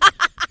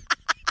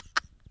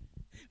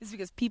 It's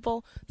because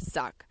people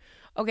suck.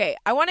 Okay,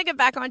 I want to get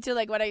back onto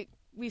like what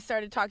we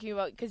started talking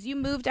about because you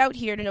moved out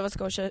here to Nova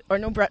Scotia or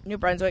New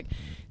Brunswick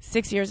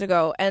 6 years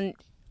ago, and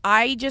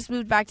I just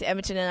moved back to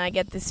Edmonton, and I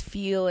get this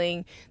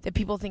feeling that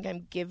people think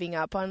I'm giving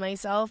up on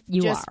myself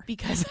just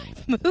because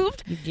I've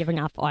moved. You've given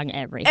up on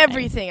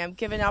everything. I'm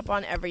giving up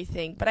on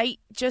everything, but I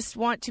just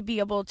want to be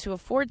able to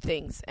afford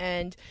things,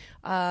 and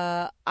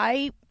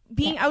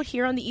being out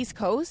here on the East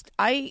Coast,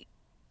 I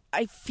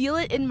feel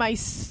it in my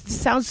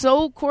sounds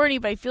so corny,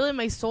 but I feel it in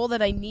my soul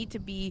that I need to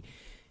be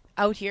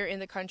out here in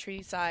the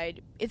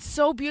countryside. It's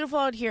so beautiful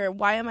out here.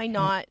 Why am I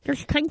not?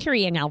 There's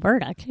country in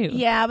Alberta too.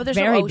 Yeah, but there's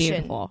very no ocean.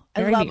 Beautiful.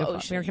 I Very love beautiful.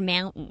 ocean. There's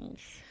mountains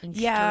and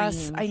yes,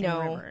 streams I know.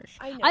 and rivers.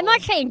 I know. I'm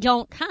not saying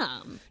don't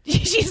come.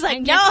 She's like,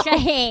 I'm no, just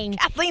saying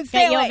Kathleen, that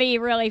stay away. you'll be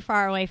really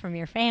far away from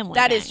your family.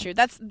 That then. is true.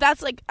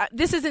 That's like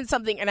this isn't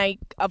something, and I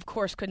of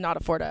course could not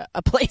afford a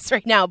place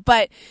right now.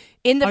 But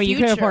in the future, you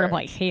could afford a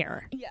place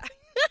here. Yeah,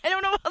 I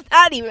don't know about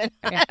that even.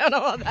 Yeah. I don't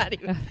know about that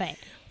even. Okay.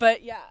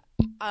 But yeah.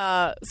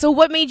 So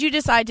what made you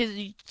decide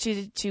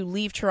to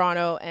leave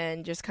Toronto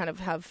and just kind of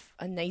have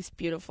a nice,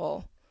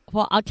 beautiful?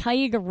 Well, I'll tell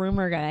you the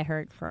rumor that I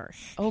heard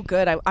first. Oh,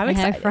 good. I'm I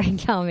excited. had a friend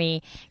tell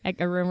me that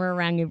the rumor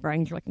around New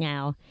Brunswick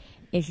now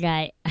is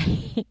that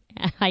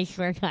I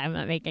swear to God, I'm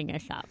not making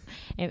this up.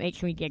 It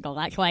makes me giggle.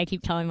 That's why I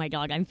keep telling my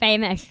dog I'm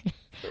famous.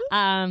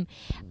 That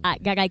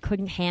I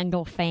couldn't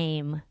handle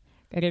fame.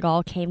 That it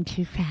all came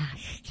too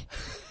fast.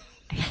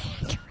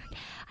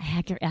 I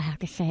have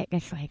to say it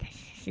this way because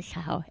this is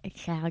how it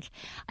sounds.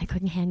 I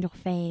couldn't handle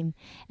fame,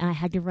 and I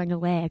had to run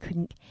away. I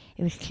couldn't.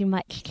 It was too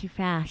much, too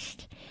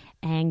fast,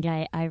 and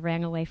I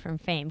ran away from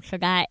fame. So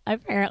that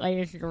apparently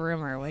is the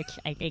rumor, which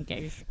I think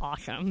is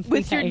awesome.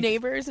 With your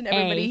neighbors and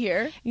everybody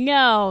here?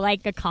 No,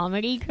 like the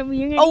comedy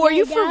community. Oh, are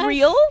you for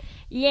real?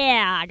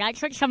 Yeah,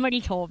 that's what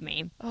somebody told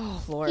me.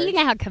 Oh, Lord. You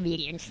know how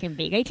comedians can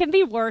be. They can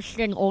be worse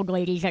than old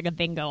ladies at a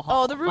bingo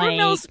hall. Oh, the rumor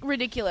mill's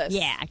ridiculous.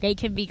 Yeah, they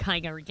can be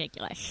kind of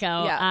ridiculous. So,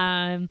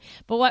 yeah.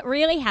 But what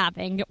really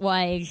happened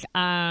was,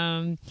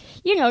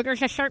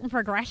 there's a certain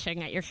progression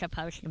that you're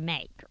supposed to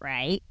make,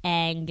 right?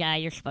 And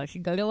you're supposed to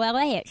go to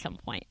LA at some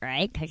point,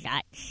 right? Because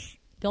that's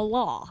the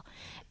law.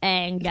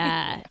 And,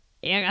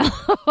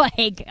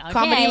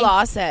 comedy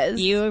law says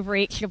you have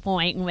reached a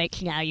point in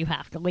which now you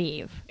have to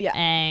leave. Yeah.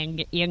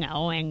 And, and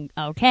I went.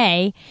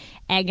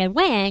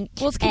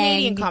 Well, it's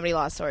Canadian comedy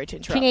law, sorry to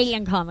interrupt.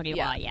 Canadian comedy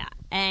law, yeah.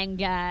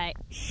 And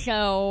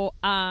so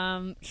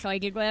I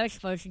did what I was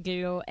supposed to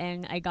do,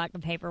 and I got the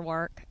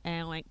paperwork,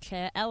 and I went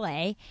to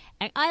L.A.,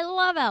 and I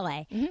love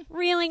L.A.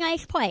 Really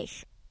nice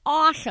place.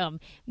 Awesome.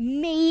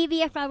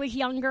 Maybe if I was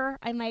younger,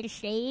 I might have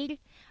stayed.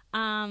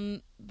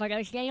 But I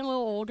was getting a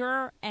little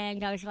older,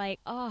 and I was like,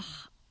 oh,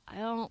 I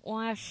don't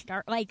want to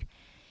start. Like,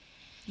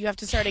 you have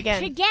to start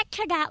again. To get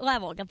to that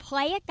level, to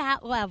play at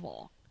that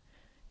level,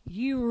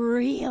 you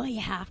really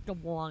have to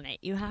want it.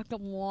 You have to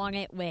want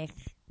it with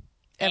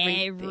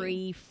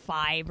every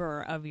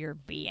fiber of your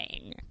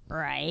being,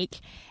 right?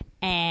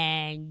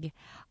 And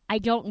I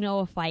don't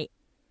know if I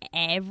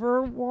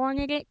ever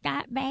wanted it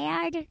that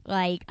bad.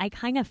 Like, I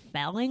kind of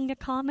fell into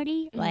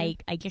comedy.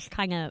 Like, I just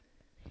kind of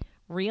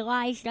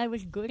realized I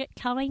was good at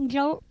telling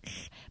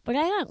jokes, but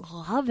I didn't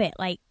love it.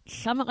 Like,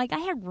 I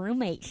had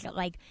roommates that,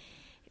 like,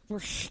 were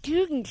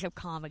students of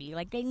comedy.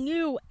 Like, they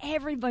knew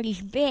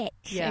everybody's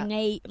bits, and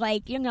they,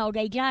 like, you know,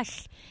 they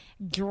just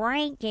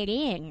drank it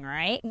in,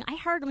 right? And I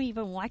hardly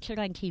even watch it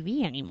on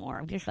TV anymore.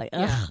 I'm just like,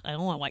 ugh, I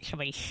don't want to watch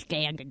somebody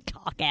stand and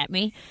talk at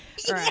me.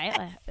 All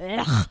right?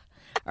 Ugh.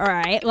 All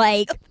right?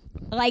 Like,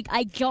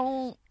 I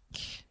don't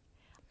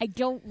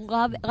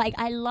love it. Like,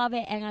 I love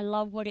it, and I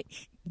love what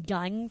it's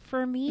done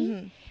for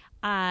me.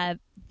 But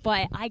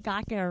I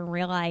got there and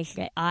realized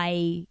that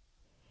I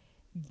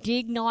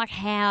did not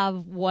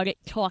have what it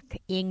took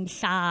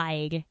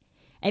inside,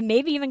 and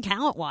maybe even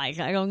talent-wise,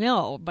 I don't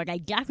know, but I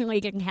definitely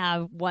didn't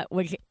have what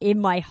was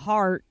in my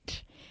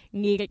heart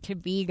needed to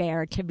be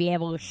there to be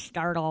able to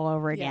start all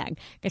over again,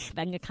 to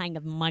spend the kind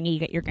of money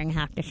that you're going to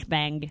have to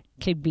spend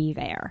to be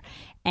there.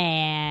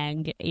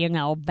 And, you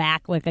know,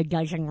 back with a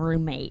dozen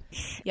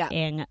roommates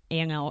in,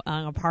 you know,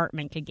 an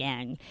apartment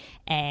again.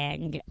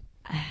 And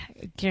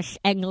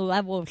and the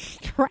level of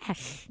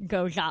stress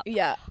goes up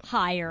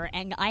higher.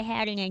 And I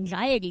had an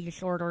anxiety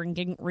disorder and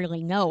didn't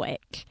really know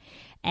it.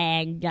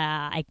 And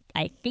I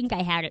think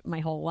I had it my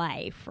whole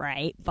life,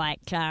 right?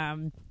 But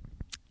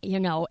you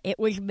know, it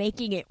was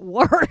making it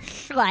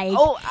worse. Like,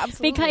 oh,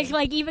 absolutely. Because,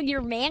 like, even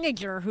your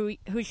manager,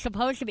 who's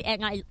supposed to be,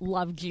 and I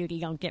love Judy,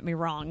 don't get me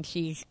wrong,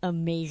 she's an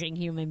amazing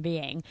human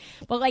being.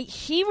 But, like,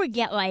 she would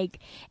get, like,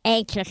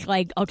 anxious,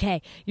 like,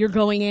 okay, you're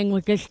going in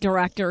with this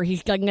director,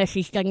 he's done this,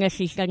 he's done this,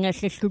 he's done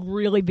this, this could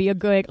really be a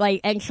good,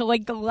 like, and so,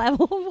 like, the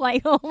level of,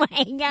 like, oh my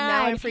God.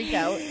 Now I freak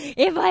out.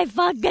 If I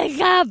fuck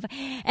this up,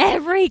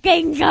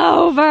 everything's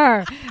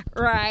over.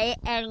 Right?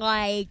 And,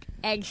 like,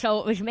 and so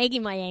it was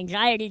making my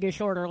anxiety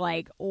disorder,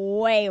 like,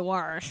 way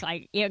worse,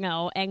 like, you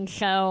know, and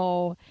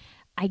so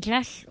I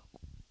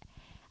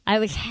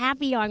was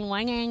happy on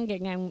one end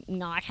and then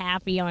not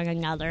happy on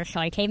another, so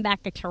I came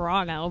back to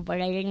Toronto,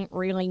 but I didn't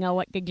really know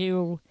what to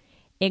do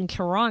in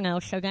Toronto,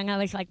 so then I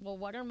was like, well,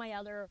 what are my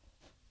other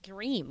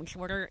dreams?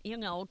 What are, you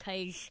know,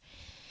 because,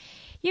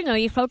 you know,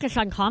 you focus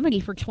on comedy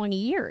for 20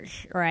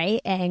 years, right?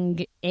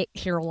 And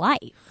it's your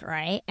life,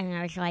 right? And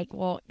I was like,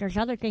 well, there's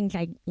other things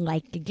I'd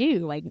like to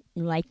do. I'd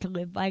like to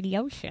live by the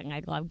ocean.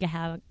 I'd love to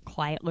have a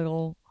quiet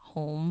little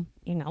home.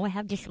 You know, I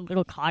have just a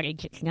little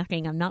cottage. It's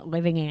nothing. I'm not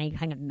living in any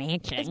kind of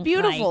mansion. It's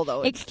beautiful, like,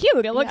 though. It's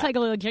cute. It looks like a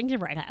little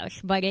gingerbread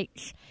house. But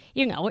it's,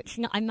 you know, it's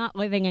not, I'm not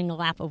living in the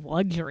lap of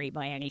luxury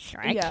by any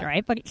stretch,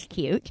 right? But it's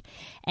cute.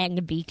 And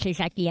the beach is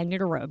at the end of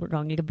the road. We're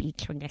going to the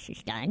beach when this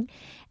is done.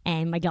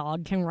 And my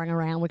dog can run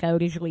around without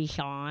his leash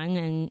on.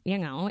 And, you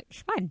know,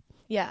 it's fun.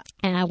 Yeah.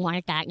 And I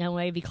wanted that in a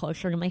way to be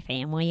closer to my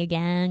family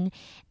again.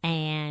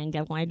 And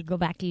I wanted to go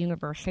back to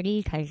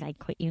university because I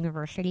quit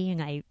university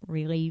and I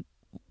really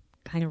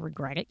kind of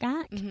regretted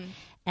that.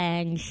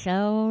 And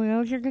so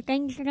those are the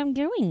things that I'm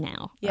doing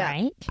now,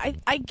 right?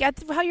 I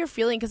get how you're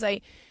feeling because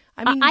I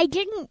mean...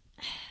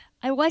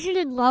 I wasn't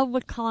in love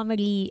with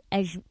comedy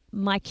as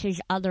much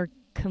as other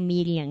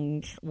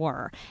comedians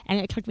were. And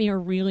it took me a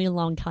really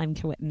long time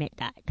to admit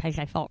that because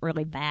I felt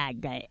really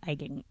bad that I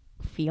didn't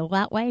feel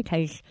that way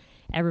because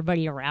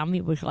everybody around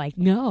me was like,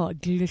 no, I'll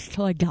do this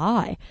till I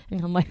die.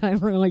 And I'm like, I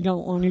really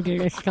don't want to do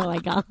this till I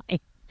die.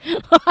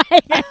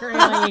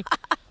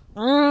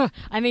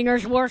 I mean,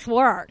 there's worse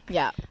work.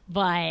 Yeah.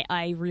 But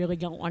I really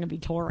don't want to be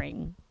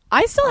touring.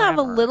 I still have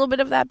a little bit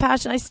of that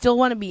passion. I still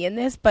want to be in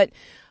this, but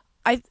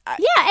yeah, and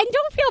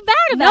don't feel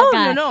bad about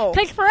that. No.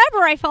 Because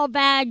forever I felt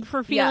bad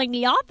for feeling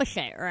the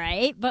opposite,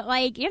 right? But,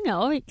 like, you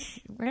know, it's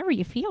whatever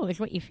you feel is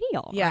what you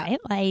feel, right?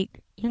 Like,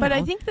 you know. But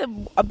I think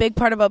a big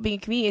part about being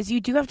a comedian is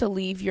you do have to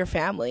leave your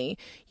family.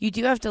 You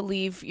do have to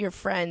leave your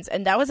friends.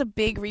 And that was a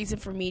big reason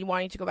for me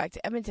wanting to go back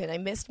to Edmonton. I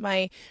missed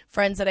my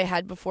friends that I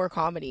had before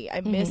comedy. I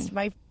missed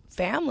my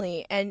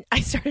family. And I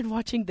started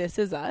watching This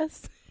Is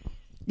Us.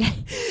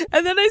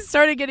 And then I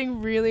started getting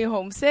really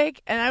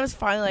homesick, and I was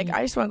finally like,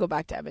 I just want to go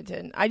back to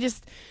Edmonton.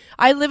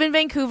 I live in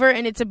Vancouver,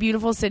 and it's a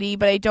beautiful city,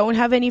 but I don't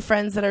have any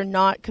friends that are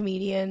not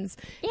comedians.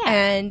 Yeah.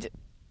 And,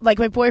 like,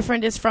 my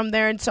boyfriend is from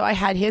there, and so I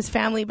had his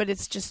family, but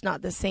it's just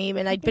not the same.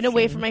 And I'd been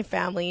away from my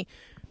family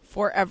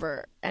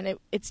forever, and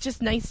it's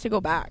just nice to go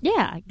back.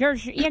 Yeah.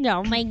 There's, you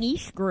know, my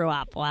niece grew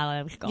up while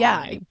I was gone.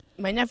 Yeah,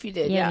 my nephew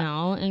did, you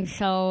know, and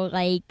so,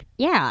 like,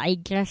 yeah, I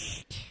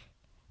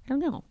don't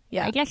know.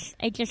 Yeah.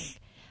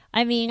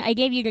 I mean, I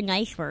gave you the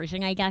nice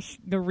version. I guess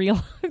the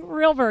real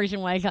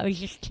version was I was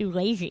just too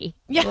lazy.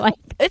 Yeah, Like,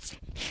 it's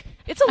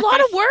a lot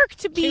of work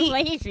to too be.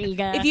 lazy.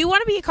 If you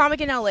want to be a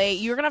comic in LA,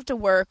 you're going to have to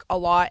work a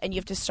lot, and you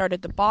have to start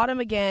at the bottom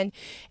again.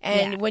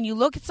 And Yeah. when you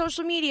look at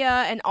social media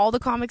and all the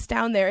comics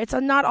down there, it's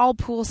not all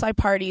poolside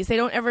parties. They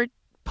don't ever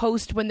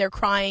post when they're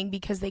crying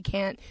because they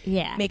can't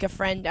Yeah. make a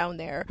friend down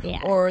there,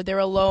 Yeah. or they're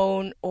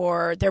alone,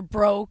 or they're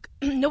broke.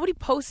 Nobody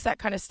posts that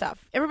kind of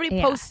stuff. Everybody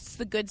Yeah. posts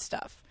the good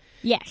stuff.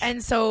 Yes.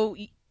 And so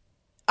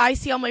I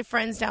see all my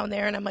friends down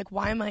there, and I'm like,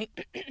 why am I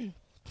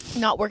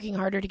not working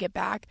harder to get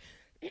back?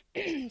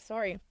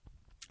 Sorry.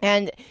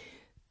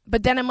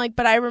 But then I'm like,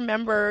 but I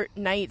remember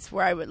nights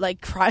where I would like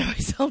cry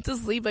myself to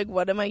sleep. Like,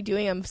 what am I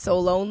doing? I'm so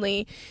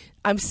lonely.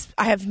 I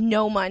have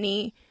no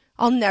money.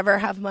 I'll never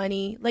have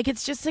money. Like,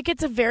 it's just like,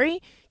 it's a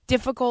very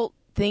difficult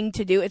thing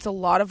to do. It's a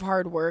lot of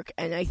hard work.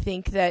 And I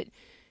think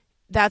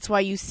that's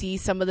why you see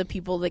some of the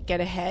people that get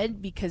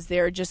ahead, because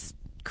they're just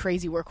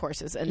crazy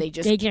workhorses, and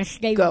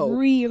they go.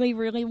 really,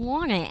 really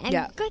want it. And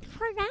Yeah. good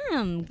for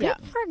them. Good Yeah.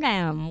 for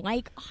them.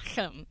 Like,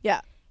 awesome.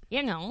 Yeah.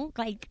 You know,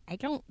 like, I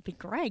don't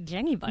begrudge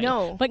anybody.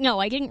 No. But no,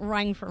 I didn't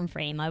run from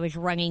fame. I was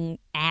running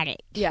at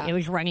it. Yeah. It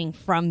was running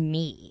from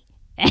me.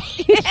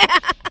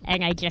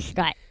 And I just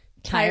got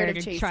tired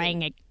of chasing. trying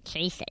to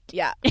chase it.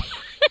 Yeah.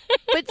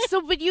 But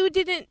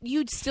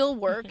you'd still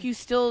work. You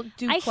still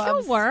do I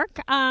clubs. still work.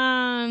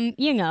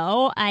 You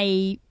know,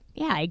 I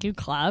do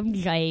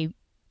clubs. I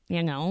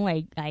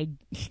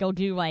still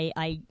do.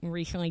 I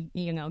recently,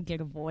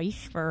 did a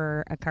voice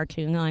for a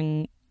cartoon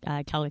on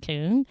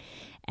Teletoon.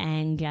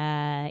 And,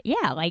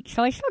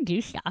 so I still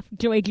do stuff.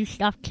 Do I do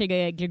stuff to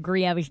the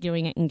degree I was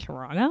doing it in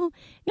Toronto?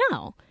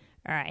 No.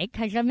 All right,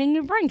 because I'm in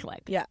New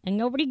Brunswick. Yeah. And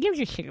nobody gives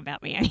a shit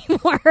about me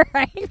anymore,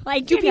 right?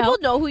 Like, Do people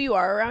know who you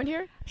are around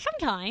here?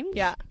 Sometimes.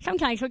 Yeah.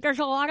 Sometimes, but there's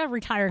a lot of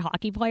retired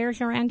hockey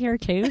players around here,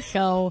 too,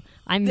 so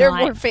They're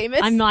more famous?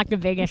 I'm not the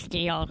biggest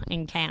deal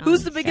in town.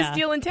 Who's the biggest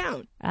deal in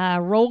town?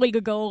 Rolly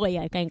the goalie,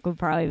 I think, would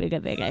probably be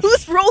the biggest.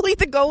 Who's Rolly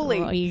the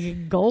goalie? Oh, he's a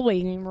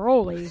goalie named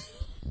Rolly.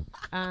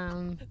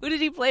 Who did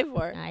he play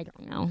for? I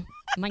don't know.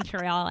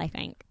 Montreal, I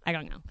think. I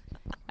don't know.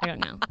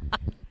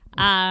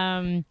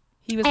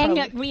 He was And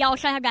probably... we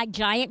also have that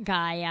giant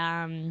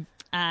guy.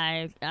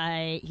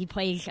 He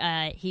plays.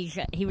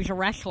 He was a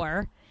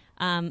wrestler.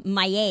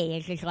 Maillet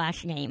is his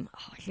last name.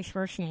 Oh, it's his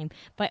first name.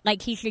 But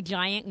like, he's the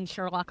giant in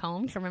Sherlock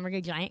Holmes. Remember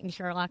the giant in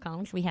Sherlock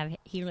Holmes?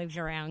 He lives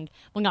around.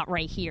 Well, not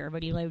right here,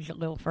 but he lives a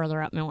little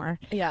further up north.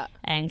 Yeah.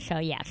 And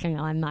so so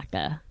no, I'm not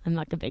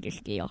the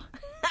biggest deal.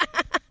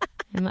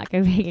 I'm not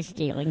the biggest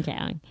deal in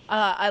town.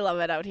 I love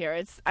it out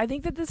here. I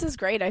think that this is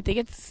great. I think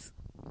it's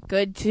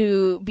good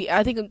to be.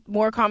 I think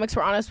more comics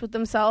were honest with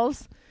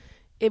themselves.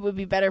 It would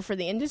be better for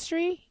the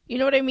industry. You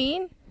know what I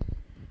mean?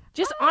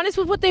 Just honest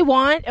with what they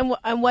want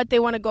and what they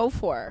want to go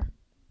for.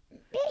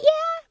 Yeah,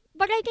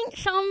 but I think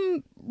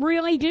some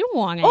really do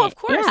want it. Oh, of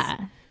course.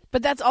 Yeah.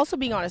 But that's also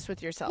being honest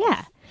with yourself.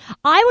 Yeah.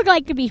 I would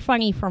like to be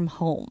funny from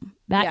home.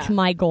 That's Yeah.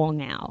 my goal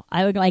now.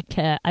 I would like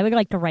to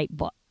write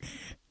books.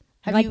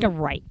 I'd like to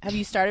write. Have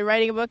you started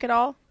writing a book at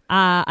all?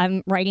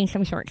 I'm writing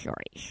some short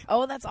stories.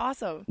 Oh, that's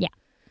awesome. Yeah.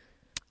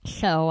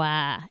 So,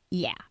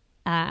 yeah.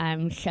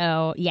 I'm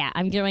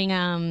doing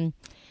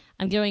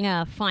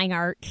a fine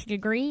arts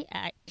degree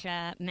at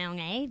Mount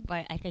A,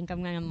 but I think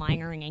I'm going to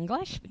minor in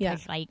English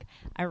because, I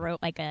wrote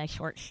a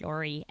short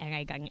story and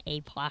I got an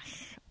A+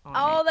 on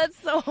Oh, it. that's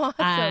so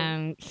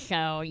awesome.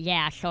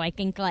 So I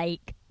think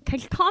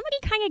because comedy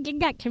kind of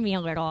did that to me a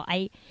little.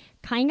 I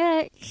kind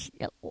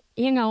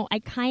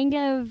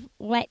of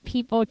let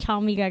people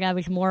tell me that I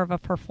was more of a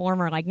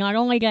performer. Like, not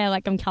only did I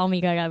let them tell me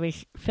that I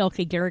was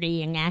filthy,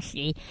 dirty, and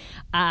nasty,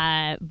 but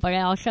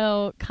I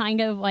also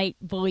kind of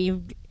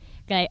believed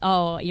that,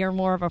 oh, you're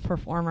more of a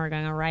performer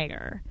than a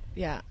writer.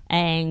 Yeah.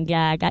 And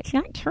that's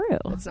not true.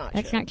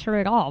 That's not true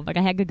at all. But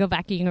I had to go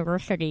back to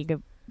university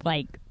to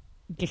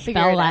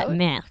dispel that out?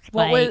 myth.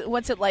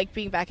 What's it like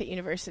being back at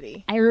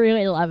university? I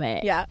really love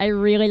it. Yeah. I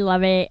really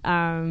love it.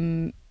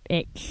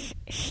 It's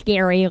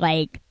scary,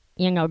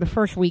 the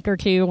first week or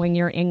two when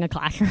you're in the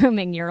classroom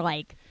and you're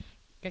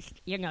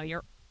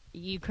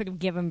you could have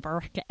given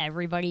birth to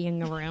everybody in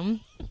the room.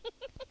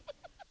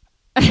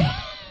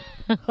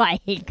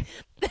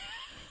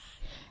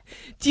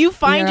 Do you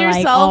find you're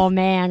yourself... oh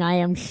man, I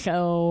am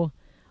so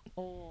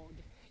old.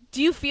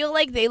 Do you feel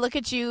like they look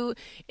at you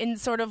in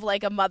sort of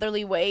a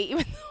motherly way,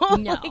 even though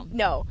No.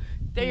 No.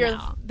 They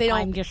don't...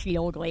 I'm just the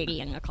old lady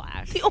in the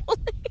class. The old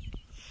lady.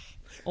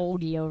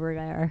 Oldie over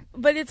there.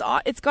 But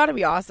it's got to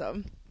be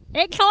awesome.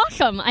 It's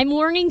awesome. I'm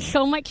learning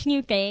so much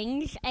new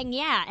things. And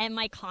and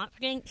my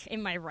confidence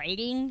in my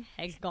writing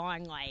has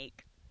gone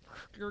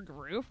through the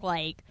roof.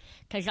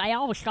 Because I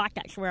always thought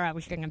that's where I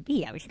was going to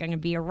be. I was going to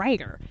be a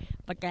writer.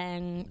 But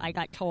then I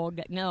got told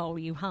that, no,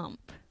 you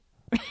hump.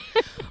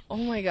 Oh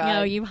my God.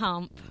 No, you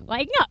hump.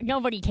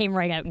 Nobody came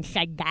right out and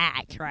said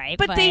that, right?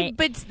 But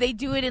they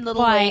do it in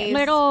little ways.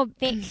 Little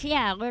bits,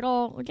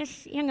 little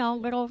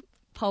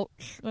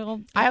pokes,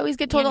 little. I always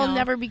get told I'll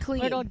never be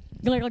clean. Little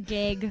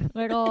dig,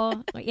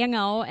 little,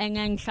 and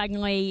then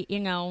suddenly,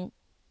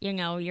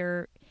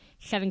 you're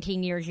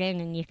 17 years in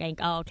and you think,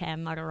 oh, okay,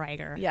 I'm not a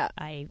writer. Yeah.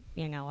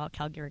 I'll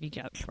tell dirty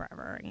jokes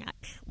forever, and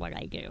that's what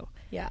I do.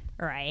 Yeah.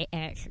 Right?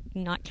 And it's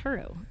not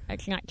true.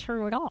 It's not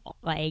true at all.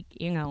 Like,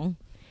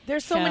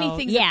 There's so many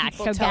things that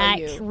people tell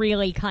you. Yeah, so that's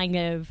really kind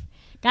of,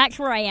 that's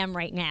where I am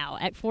right now.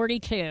 At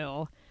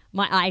 42,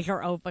 my eyes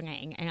are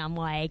opening, and I'm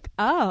like,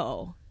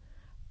 oh,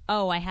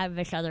 I have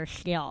this other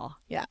skill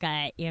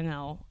that,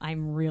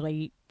 I'm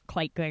really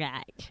quite good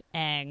at.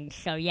 And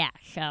so,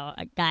 so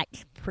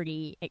that's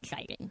pretty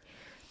exciting.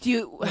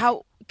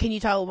 Can you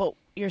tell what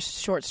your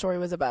short story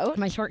was about?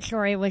 My short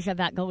story was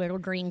about the little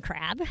green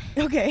crab.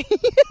 Okay.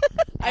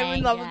 I'm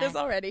in love with this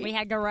already. We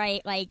had to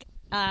write, we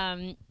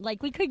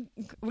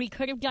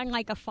could have done,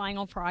 like, a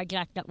final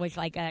project that was,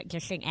 like,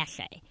 just an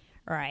essay,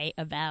 right,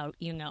 about,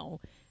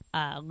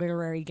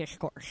 literary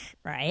discourse,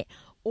 right?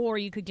 Or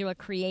you could do a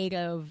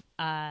creative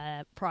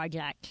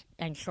project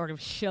and sort of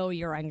show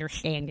your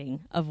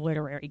understanding of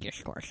literary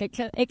discourse.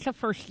 It's a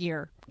first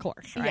year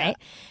course, right?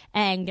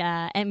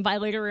 Yeah. And by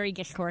literary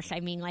discourse, I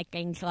mean like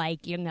things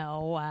like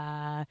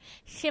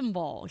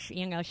symbols,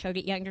 so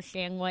that you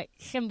understand what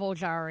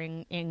symbols are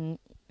in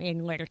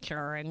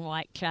literature and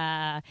what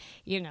and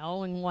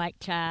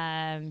what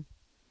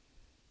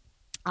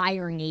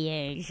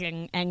irony is,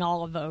 and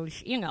all of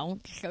those,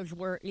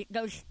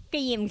 those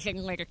themes in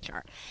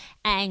literature.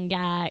 And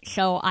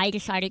so I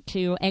decided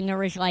to, and there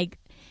was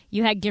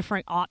you had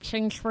different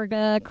options for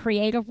the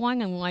creative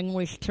one, and one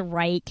was to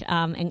write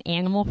an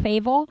animal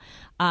fable,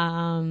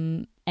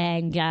 and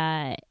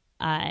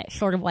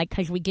sort of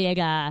because we did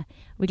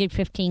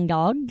 15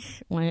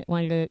 Dogs, one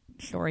of the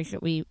stories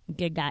that we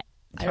did that.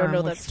 I don't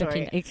know that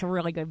story. It's a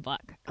really good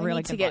book. I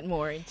need to get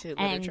more into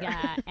literature.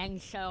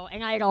 And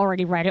I had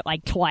already read it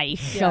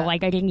twice, so I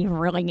didn't even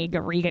really need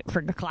to read it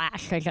for the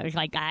class because I was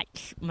like,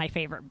 that's my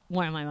favorite,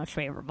 one of my most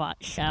favorite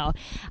books. So,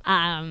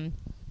 I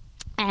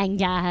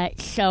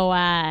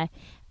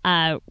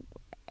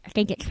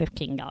think it's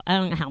 15 dogs. I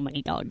don't know how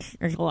many dogs.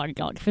 There's a lot of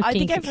dogs. 15, I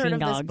think I've 16 heard of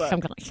dogs. this book.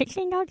 Something like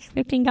 16 dogs?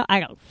 15 dogs? I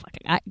don't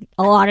fucking...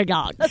 a lot of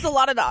dogs. That's a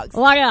lot of dogs. A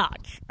lot of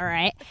dogs, all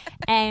right?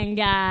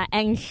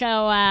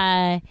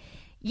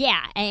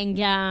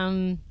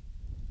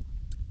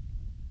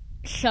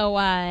 So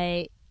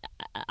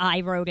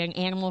I wrote an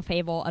animal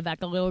fable about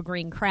the little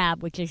green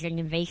crab, which is an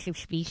invasive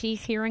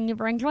species here in New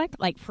Brunswick,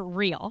 for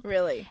real.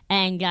 Really?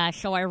 And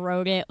so I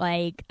wrote it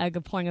a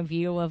good point of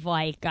view of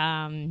white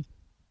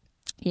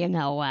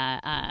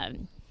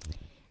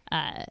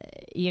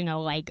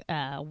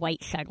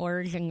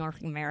settlers in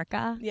North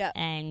America. Yeah.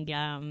 And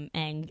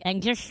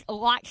just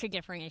lots of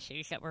different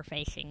issues that we're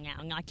facing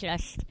now. Not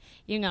just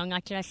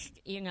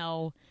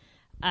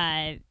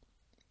our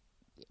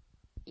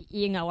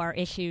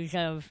issues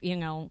of,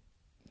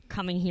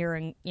 coming here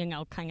and,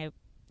 kind of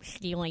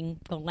stealing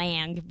the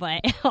land,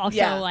 but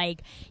also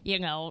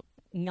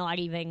not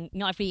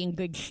being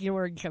good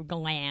stewards of the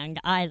land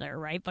either,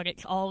 right? But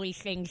it's all these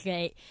things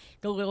that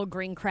the little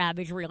green crab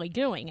is really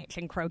doing. It's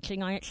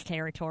encroaching on its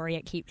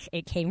territory.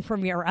 It came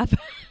from Europe.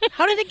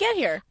 How did it get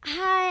here?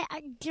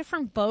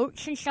 Different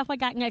boats and stuff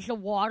like that. And as the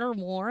water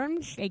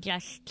warms, they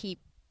just keep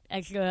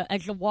as the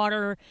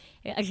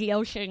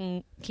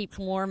ocean keeps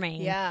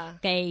warming. Yeah.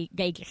 They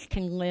just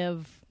can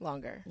live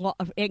longer.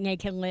 And they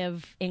can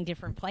live in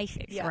different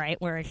places, right?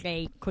 Whereas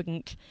they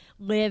couldn't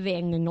live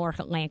in the North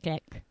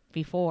Atlantic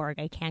before,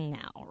 they can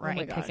now,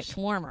 right? Because it's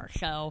warmer.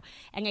 So,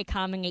 and they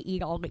come and they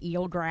eat all the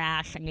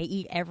eelgrass and they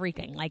eat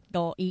everything.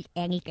 They'll eat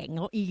anything.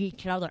 They'll eat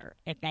each other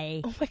if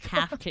they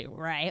have to,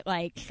 right?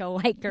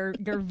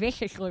 They're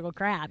vicious little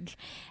crabs.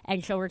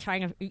 And so we're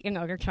trying to,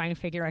 they're trying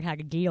to figure out how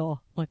to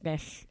deal with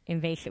this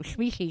invasive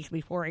species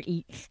before it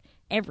eats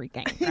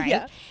everything, right?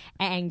 Yeah.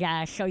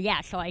 And so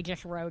I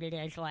just wrote it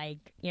as the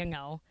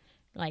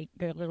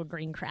little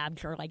green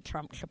crabs are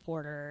Trump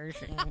supporters,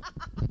 and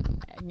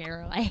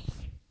they're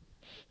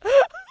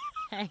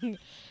and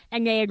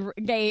they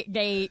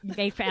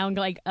found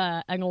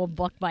an old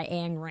book by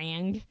Ayn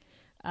Rand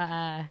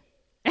that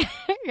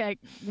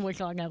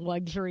was on a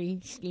luxury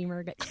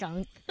steamer that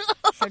sunk.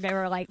 So they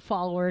were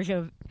followers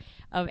of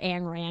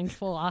Ayn Rand's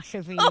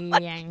philosophy,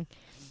 and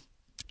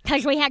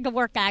because we had to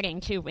work that in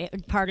too.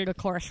 Part of the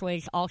course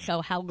was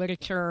also how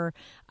literature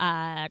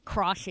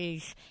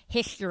crosses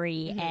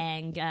history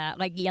and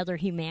the other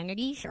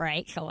humanities,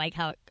 right? So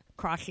how it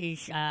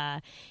crosses,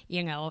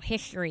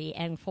 history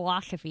and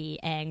philosophy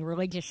and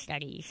religious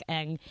studies.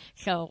 And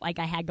so, I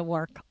had to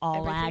work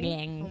all that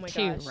in,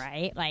 too,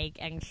 right?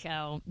 And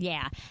so,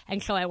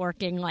 And so I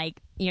worked in,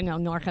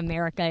 North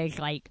America is,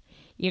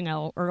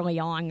 early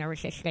on there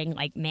was this thing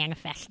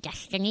Manifest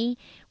Destiny,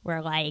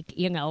 where,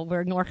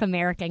 where North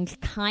Americans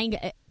kind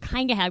of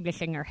have this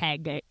in their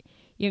head that,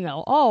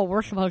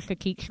 we're supposed to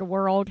teach the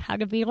world how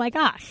to be like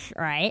us,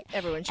 right?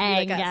 Everyone should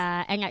be like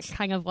us. And that's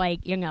kind of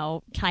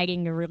tied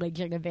into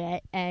religion a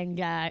bit. And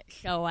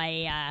so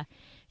I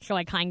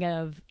kind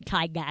of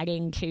tied that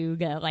into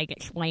the,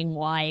 explain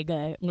why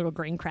the little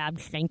green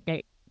crabs think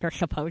that they're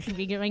supposed to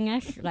be doing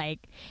this. So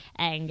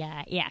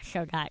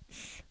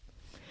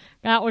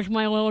that was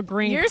my little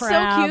green crab. You're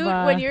so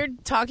cute when you're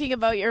talking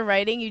about your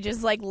writing. You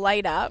just,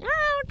 light up.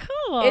 Oh,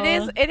 cool.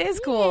 cool. It is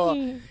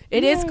cool.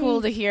 It is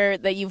cool to hear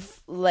that you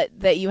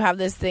have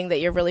this thing that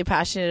you're really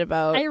passionate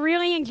about. I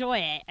really enjoy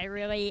it. I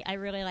really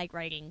like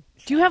writing.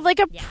 So, do you have like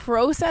a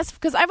process?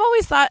 Because I've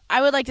always thought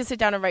I would like to sit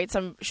down and write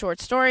some short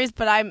stories,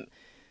 but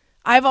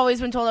I've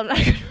always been told I'm not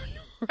a good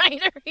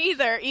writer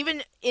either,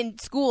 even in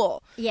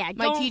school. Yeah,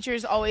 my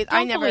teachers always.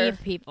 Don't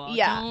believe people.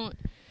 Yeah,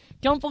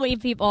 don't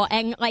believe people.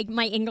 And like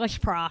my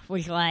English prof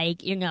was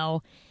like,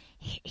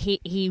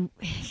 he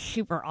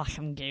super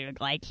awesome dude.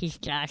 Like he's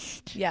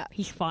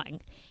fun.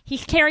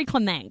 He's Terry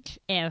Clement.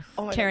 If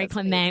Terry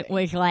Clement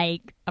was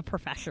like a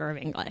professor of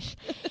English.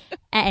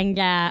 And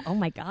oh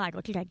my God,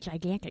 look at that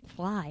gigantic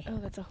fly. Oh,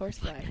 that's a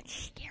horsefly.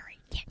 That's scary.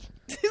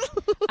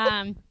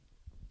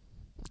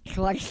 There's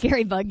a lot of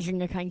scary bugs in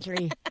the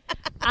country.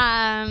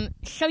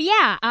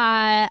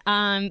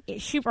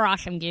 Super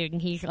awesome dude,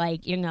 and he's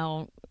like,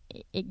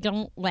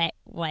 don't let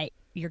what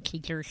your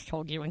teachers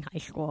told you in high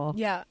school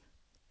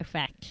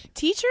affect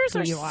teachers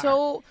who you are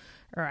so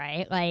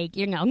right, like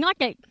not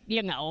that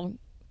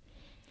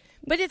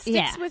but it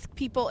sticks with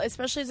people,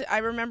 especially as I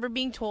remember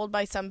being told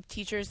by some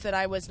teachers that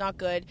I was not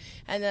good,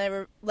 and then I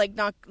were like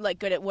not like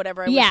good at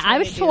whatever I was trying I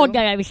was to told do.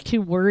 that I was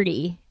too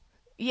wordy.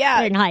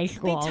 Yeah, in high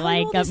school,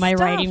 like that my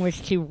writing was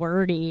too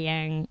wordy,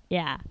 and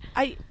but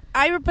I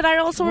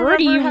also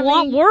wordy. remember You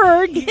want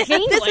words? It's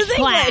English this is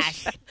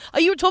class. English. Oh,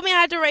 you told me I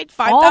had to write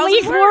 5,000 All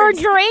these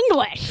words. words are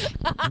English.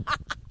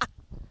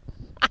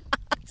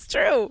 It's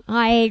true.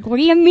 Like, what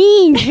do you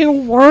mean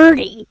too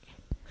wordy?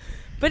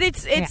 But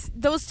it's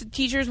those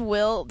teachers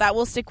will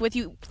stick with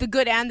you, the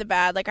good and the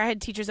bad. Like I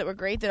had teachers that were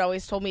great that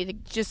always told me to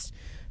just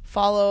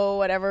follow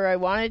whatever I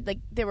wanted. Like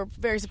they were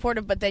very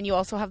supportive, but then you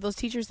also have those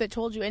teachers that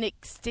told you, and it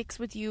sticks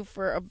with you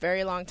for a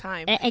very long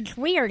time. It's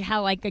weird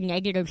how like the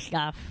negative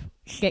stuff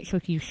sticks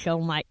with you so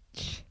much.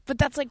 But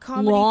that's like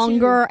comedy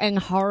longer too. And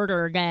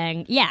harder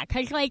than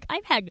because like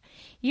I've had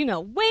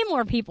way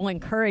more people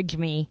encourage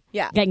me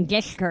than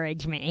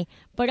discourage me.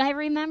 But I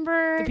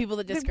remember the people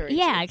that discourage you.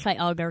 It's like,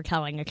 oh, they're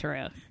telling the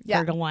truth.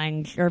 They're the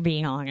ones they're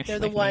being honest. They're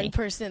the one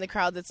person in the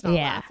crowd that's not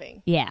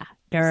laughing. Yeah.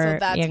 So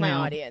that's my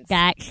audience.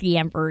 That's the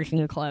Emperor's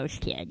New Clothes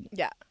kid.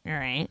 Yeah. All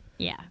right.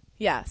 Yeah.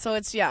 Yeah. So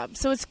it's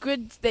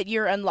good that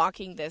you're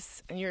unlocking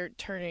this and you're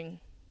turning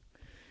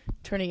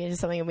it into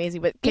something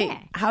amazing. But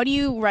how do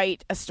you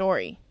write a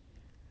story?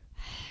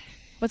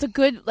 What's a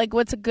good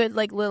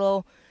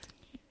little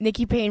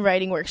Nikki Payne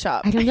writing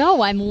workshop? I don't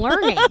know. I'm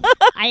learning.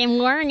 I am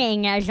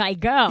learning as I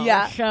go.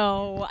 Yeah.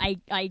 So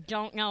I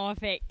don't know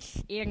if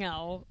it's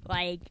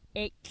like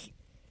it's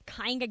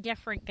kind of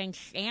different than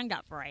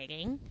stand-up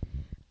writing.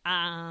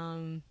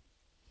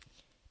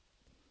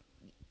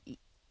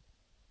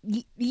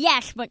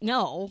 Yes, but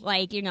no.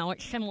 Like,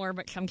 it's similar,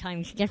 but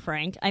sometimes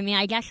different. I mean,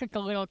 I guess with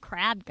the little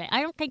crab thing,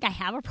 I don't think I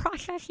have a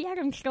process yet.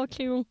 I'm still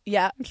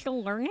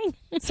learning.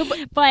 So,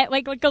 but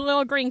like with the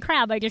little green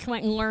crab, I just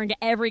went and learned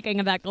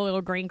everything about the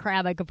little green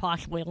crab I could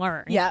possibly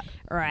learn. Yeah.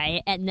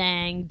 Right? And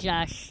then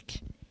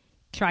just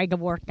tried to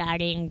work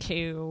that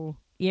into,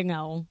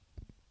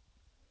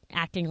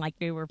 acting like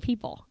they were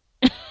people.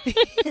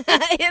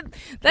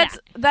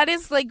 That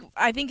is like,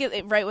 I think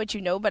write what you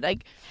know, but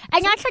like,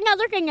 and that's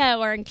another thing I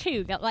learned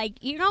too, that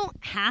like you don't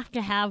have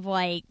to have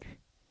like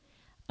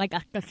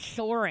a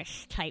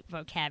thesaurus type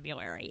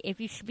vocabulary if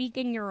you speak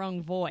in your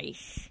own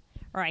voice,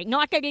 right?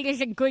 Not that it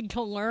isn't good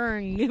to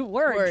learn new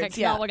words. That's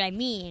not what I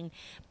mean,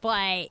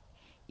 but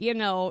you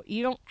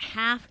don't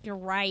have to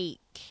write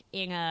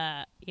in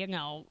a you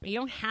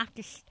don't have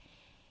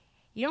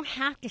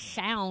to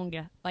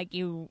sound like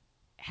you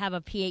have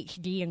a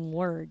PhD in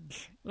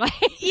words. Like,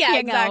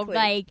 exactly.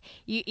 Like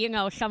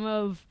some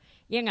of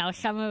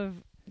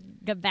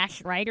the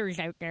best writers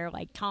out there,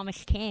 like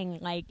Thomas King,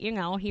 like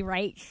he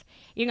writes,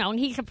 and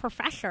he's a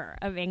professor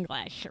of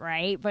English,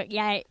 right? But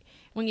yet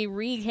when you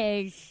read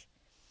his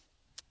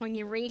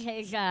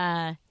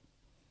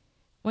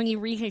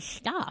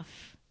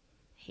stuff,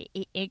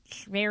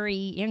 it's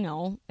very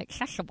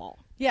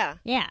accessible. Yeah,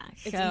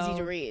 it's easy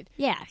to read.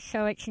 Yeah,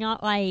 so it's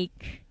not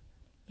like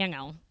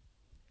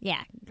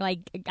Yeah,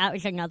 like, that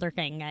was another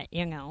thing that,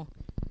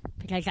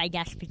 because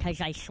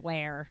I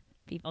swear,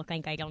 people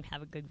think I don't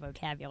have a good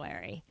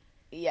vocabulary.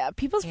 Yeah,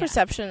 people's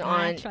perception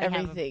on Actually,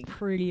 everything. I have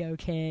pretty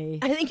okay.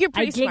 I think you're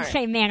pretty smart. I did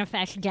say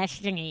manifest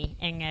destiny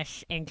in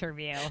this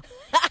interview.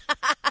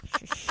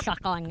 Suck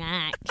on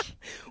that.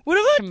 What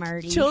about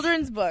Smarties.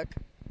 Children's book?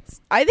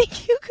 I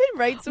think you could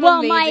write some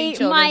amazing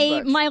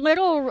children's books. My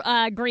little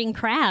green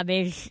crab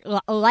is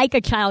like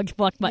a child's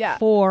book,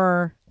 but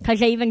because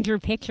I even drew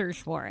pictures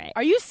for it.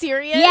 Are you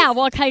serious? Yeah,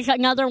 well, because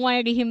another one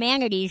of the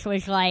humanities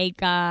was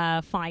like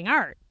fine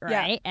art,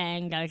 right? Yeah.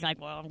 And I was like,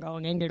 well, I'm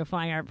going into the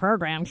fine art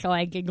program, so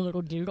I did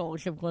little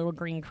doodles of little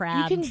green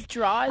crabs. You can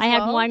draw as I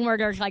had one where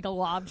there's like a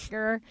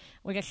lobster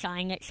with a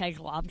sign that says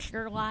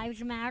 "Lobster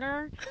Lives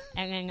Matter,"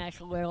 and then this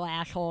little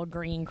asshole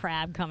green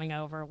crab coming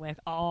over with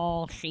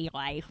 "All sea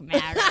life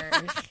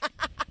matters,"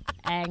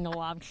 and the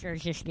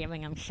lobster's just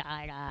giving him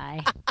side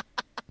eye.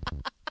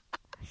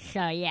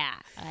 So yeah,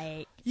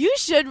 you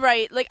should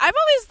write. Like I've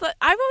always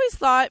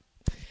thought.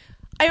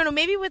 I don't know,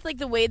 maybe with like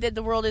the way that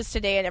the world is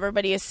today and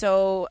everybody is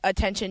so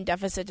attention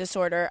deficit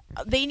disorder,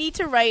 they need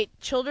to write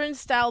children's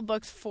style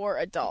books for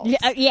adults.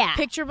 Yeah.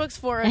 Picture books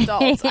for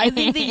adults. I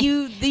think that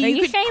Are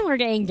you saying we're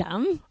getting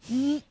dumb?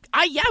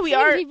 Yeah, we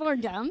are. People are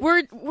dumb.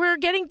 We're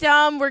getting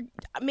dumb. We're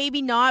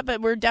maybe not,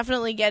 but we're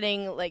definitely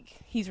getting like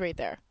he's right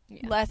there.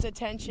 Yeah. Less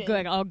attention.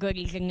 Good. Oh, good.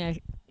 He's in the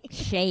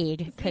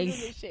shade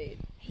because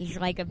he's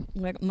like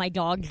my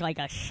dog's like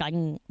a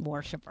sun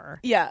worshiper.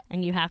 Yeah,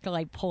 and you have to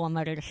like pull him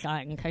out of the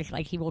sun because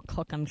like he will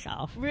cook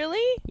himself.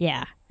 Really?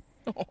 Yeah.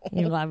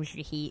 He loves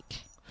the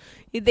heat.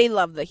 They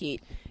love the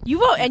heat.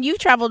 You've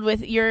traveled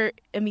with your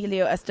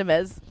Emilio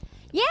Estevez.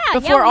 Yeah,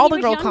 before all the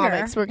girl younger.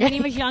 comics were getting.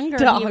 When he was younger,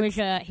 dogs.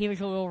 he was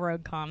a little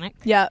road comic.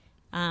 Yeah.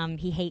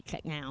 He hates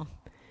it now.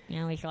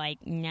 He's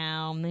like,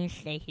 no, I'm gonna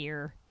stay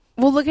here.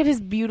 Well, look at his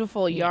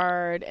beautiful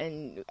yard,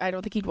 and I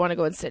don't think he'd want to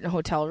go and sit in a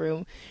hotel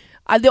room.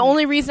 The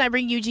only reason I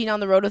bring Eugene on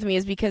the road with me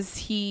is because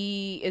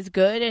he is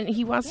good and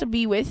he wants to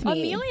be with me.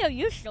 Emilio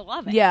used to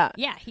love it. Yeah.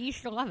 Yeah, he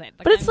used to love it.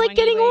 But it's like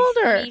getting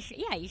older.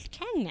 He's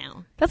 10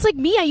 now. That's like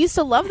me. I used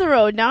to love the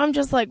road. Now I'm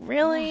just like,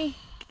 really?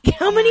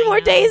 How many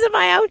more days am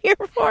I out here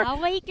for? How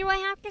late do I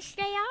have to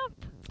stay up?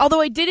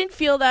 Although I didn't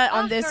feel that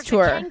on this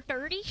tour. The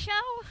 10:30 show?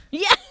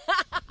 Yeah.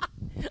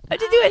 I had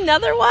to do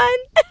another one.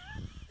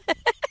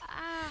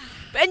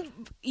 And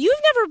you've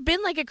never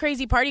been like a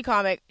crazy party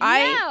comic. No,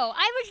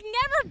 I was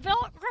never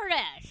built for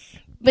this.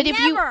 But never.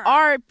 If you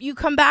are, you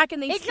come back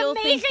and they still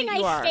think that you It's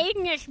amazing are. I stayed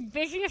in this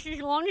business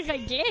as long as I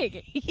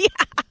did. Yeah.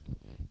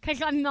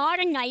 Because I'm not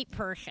a night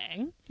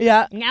person.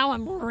 Yeah. Now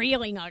I'm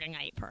really not a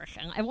night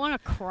person. I want to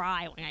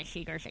cry when I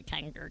see there's a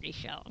 10:30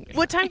 show.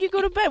 What time do you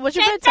go to bed? What's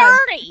your bedtime?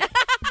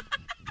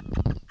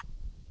 10:30.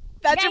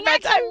 That's your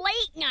bedtime? That's a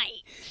late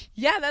night.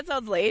 Yeah, that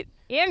sounds late.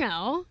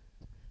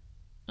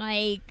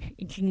 Like,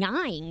 it's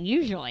 9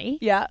 usually.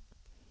 Yeah.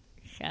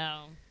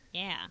 So,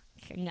 yeah.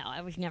 So, no,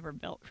 I was never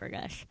built for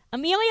this.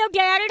 Emilio,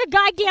 get out of the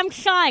goddamn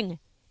sun.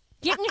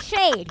 Get in the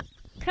shade.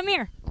 Come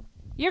here.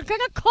 You're going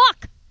to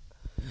cook.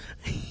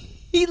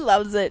 He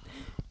loves it.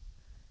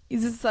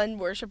 He's a sun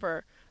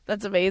worshiper.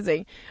 That's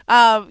amazing.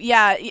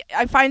 Yeah,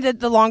 I find that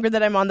the longer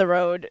that I'm on the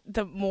road,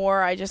 the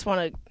more I just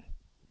want to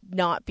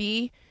not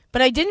be.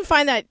 But I didn't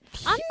find that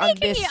on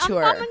this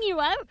tour. I'm bumming you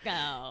out,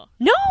 though.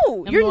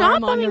 No, you're not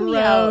bumming me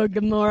out.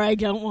 The more I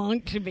don't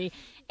want to be.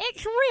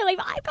 It's really,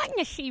 I've gotten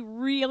to see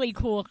really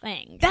cool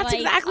things. That's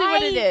exactly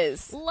what it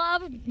is. I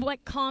love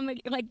what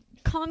comedy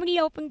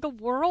opened the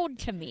world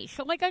to me.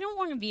 So, I don't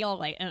want to be all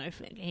like,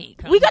 hey,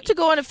 we got to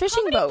go on a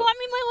fishing comedy boat. bought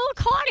me my little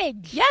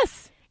cottage.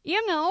 Yes.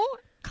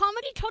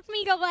 Comedy took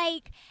me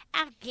to,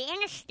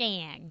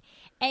 Afghanistan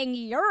and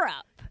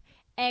Europe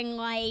and,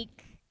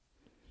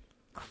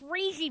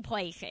 crazy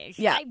places.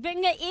 Yeah. I've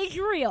been to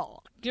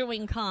Israel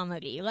doing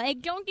comedy.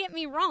 Don't get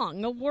me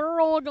wrong. The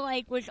world,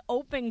 was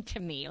open to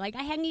me. I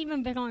hadn't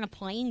even been on a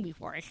plane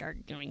before I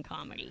started doing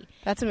comedy.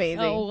 That's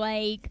amazing. So,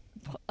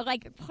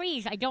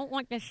 please, I don't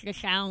want this to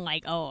sound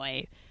like,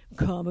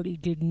 comedy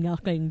did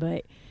nothing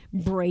but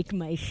break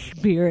my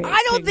spirit.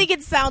 I don't think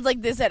it sounds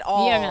like this at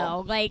all.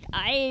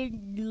 I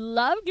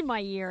loved my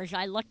years.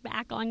 I look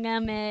back on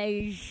them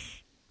as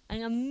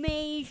an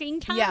amazing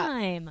time.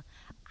 Yeah.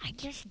 I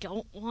just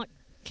don't want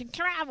to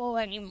travel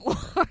anymore.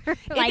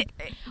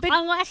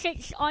 Unless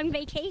it's on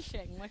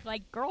vacation with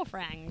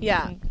girlfriends.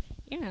 Yeah. And,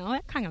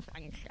 that kind of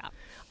fun stuff.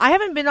 I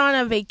haven't been on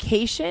a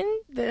vacation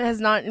that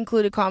has not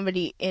included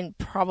comedy in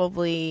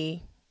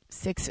probably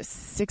 6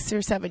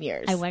 or 7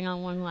 years. I went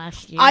on one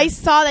last year. I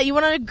saw that. You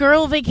went on a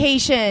girl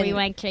vacation. We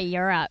went to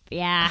Europe,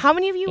 yeah. How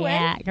many of you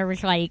went? Yeah, there was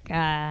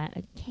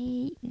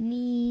Kate,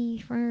 me,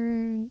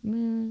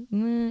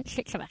 Fern,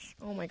 6 of us.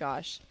 Oh my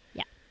gosh.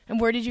 Yeah. And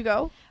where did you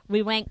go?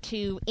 We went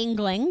to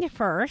England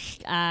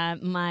first.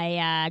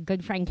 My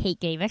good friend Kate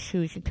Davis,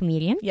 who's a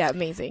comedian. Yeah,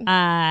 amazing.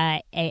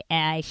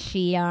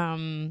 She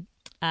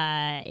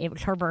it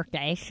was her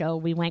birthday, so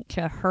we went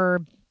to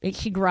her.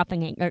 She grew up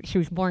in England. She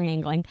was born in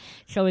England,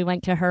 so we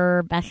went to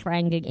her best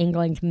friend in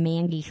England's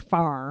Mandy's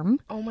farm.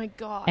 Oh my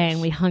gosh!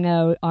 And we hung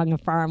out on the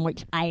farm,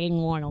 which I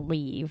didn't want to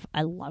leave.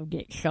 I loved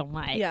it so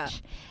much. Yeah.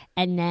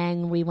 And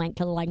then we went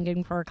to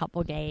London for a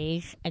couple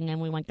days, and then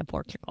we went to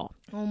Portugal.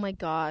 Oh my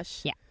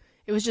gosh! Yeah.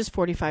 It was just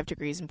 45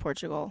 degrees in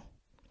Portugal.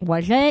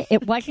 Was it?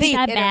 It wasn't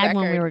that bad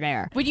when we were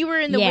there. When you were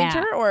in the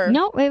winter, or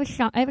no? It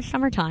was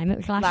summertime. It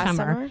was last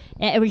summer.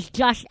 It was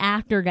just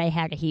after they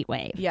had a heat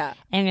wave. Yeah,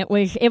 and it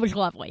was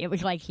lovely. It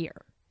was like here.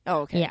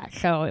 Oh, okay. Yeah,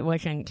 so it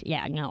wasn't.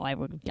 Yeah, no, I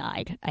would have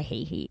died. I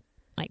hate heat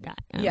like that.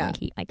 I don't like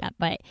heat like that.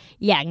 But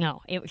yeah,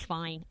 no, it was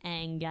fine.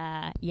 And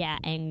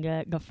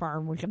the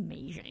farm was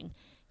amazing.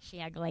 She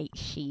had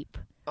sheep.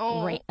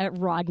 Oh,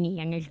 Rodney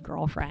and his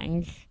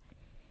girlfriends.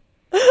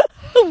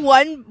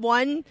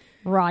 one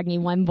Rodney,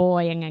 one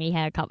boy, and then he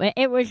had a couple.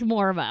 It was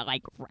more of a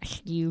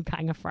rescue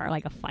kind of farm,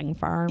 like a fun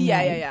farm.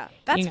 Yeah.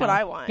 That's what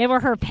I want. They were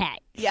her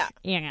pets. Yeah.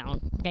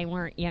 They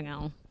weren't.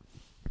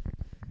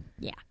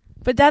 Yeah.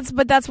 But that's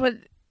what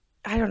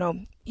I don't know.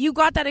 You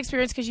got that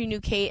experience because you knew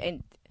Kate,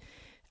 and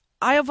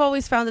I have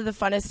always found that the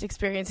funnest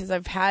experiences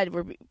I've had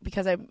were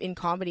because I'm in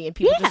comedy and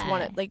people just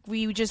want it.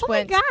 We just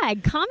went. Oh my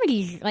God,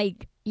 comedy's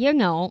you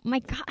know, my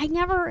God, I've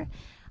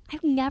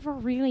never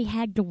really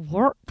had to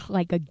work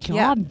like a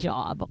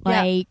job.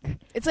 Like,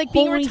 it's like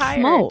being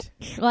retired.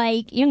 Smokes.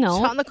 Like, you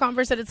know, on the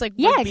Converse said it's like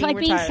it's like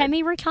being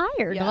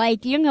semi-retired. Yeah.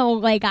 Like, you know,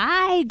 like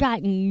I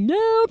got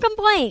no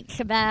complaints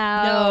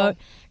about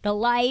the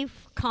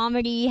life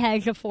comedy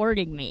has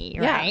afforded me.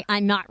 Right? Yeah.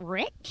 I'm not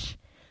rich,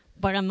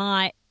 but I'm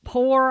not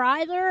poor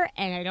either,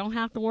 and I don't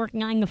have to work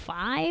 9 to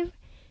 5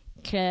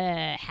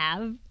 to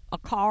have a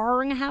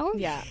car and a house.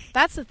 Yeah,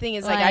 that's the thing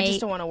is like I just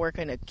don't want to work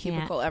in a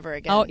cubicle ever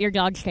again. Oh, your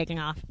dog's taking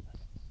off.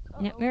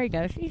 Yeah, there he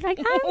goes. He's like,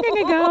 I'm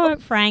gonna go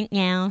with Frank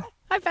now.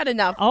 I've had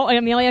enough. Oh, and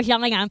Amelia's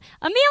yelling at him.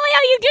 Amelia,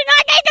 you do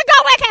not need to go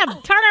with him.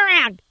 Turn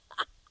around.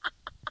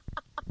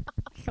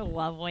 So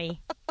lovely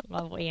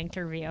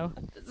interview.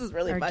 This is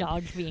really fun. Our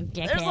dogs being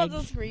dickheads. There's lots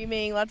of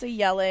screaming, lots of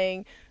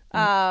yelling.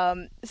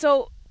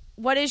 So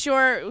what is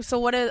your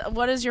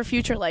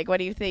future like? What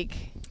do you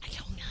think? I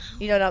don't know.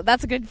 You don't know.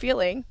 That's a good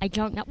feeling. I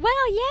don't know. Well,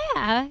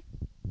 yeah,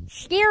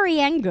 scary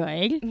and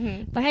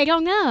good, but I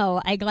don't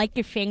know. I'd like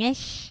to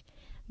finish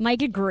my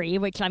degree,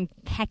 which I'm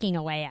pecking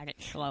away at it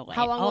slowly.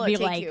 How long will it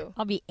take you?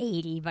 I'll be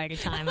 80 by the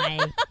time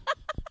I'm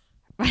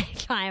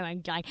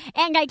done.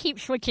 And I keep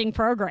switching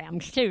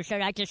programs too, so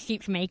that just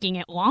keeps making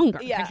it longer.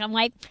 Yeah. Because I'm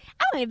like,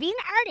 I want to be an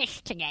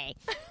artist today.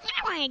 I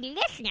want to do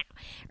this now.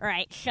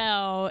 Right.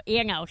 So,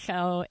 you know,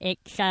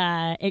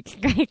 it's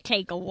going to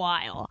take a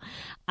while.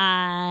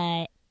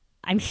 I'm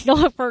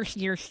still a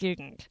first-year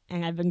student,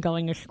 and I've been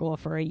going to school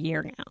for a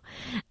year now.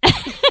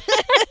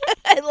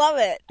 I love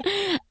it.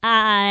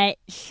 I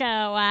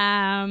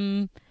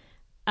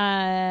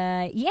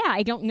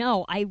don't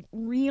know. I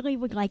really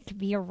would like to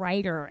be a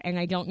writer, and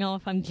I don't know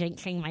if I'm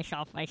jinxing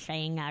myself by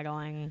saying that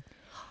on,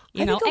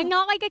 and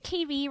not like a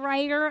TV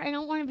writer. I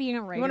don't want to be in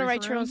a writer's room. You want to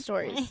write your own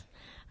stories?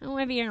 I don't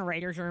want to be in a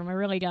writer's room. I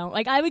really don't.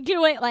 Like, I would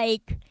do it,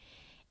 like,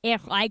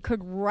 if I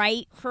could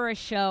write for a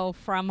show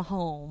from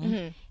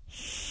home,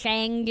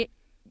 send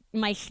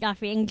my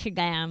stuff into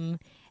them,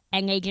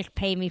 and they just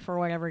pay me for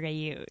whatever they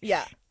use.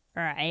 Yeah.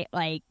 Right?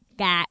 Like,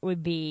 that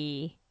would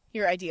be...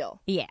 your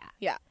ideal. Yeah.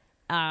 Yeah.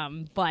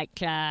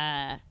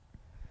 Yeah.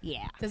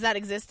 Does that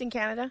exist in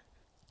Canada?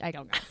 I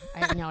don't know. I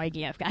have no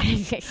idea if that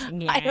exists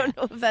in Canada. I don't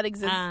know if that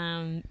exists.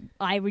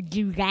 I would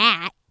do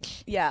that.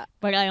 Yeah.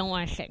 But I don't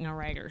want to sit in a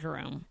writer's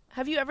room.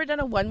 Have you ever done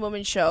a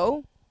one-woman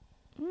show?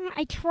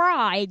 I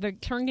tried, but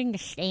it turned into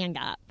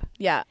stand-up.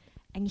 Yeah.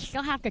 And you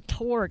still have to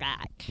tour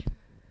that.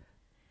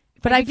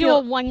 But I do a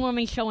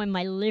one-woman show in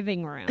my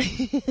living room.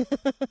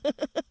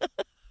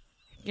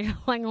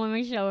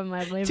 One-woman show in my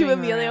living room. To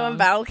Amelia and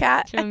Battle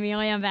Cat? To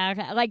Amelia and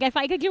Battle Cat. Like, if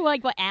I could do,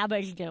 like, what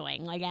ABBA's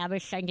doing. Like,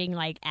 ABBA's sending,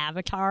 like,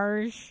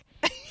 avatars.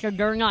 So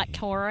they're not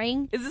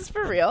touring. Is this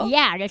for real?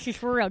 Yeah, this is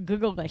for real.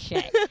 Google this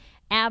shit.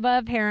 ABBA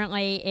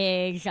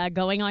apparently is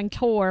going on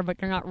tour, but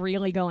they're not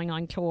really going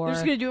on tour. They're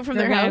just going to do it from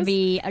their house?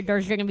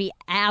 There's going to be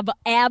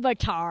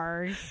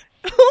avatars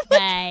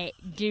that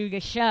do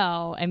the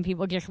show, and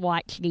people just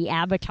watch the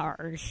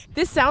avatars.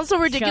 This sounds so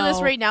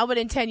ridiculous right now, but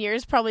in 10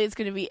 years, probably it's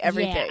going to be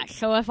everything. Yeah,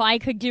 so if I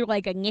could do,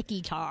 like, a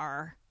Nikki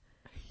tar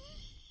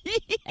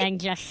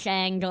and just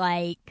sang,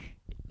 like,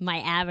 my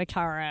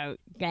avatar out,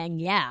 then,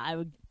 yeah, I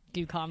would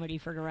do comedy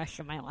for the rest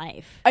of my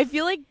life. I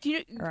feel like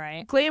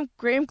right.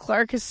 Graham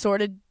Clark is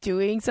sort of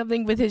doing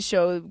something with his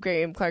show.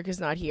 Graham Clark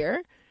is not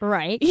here.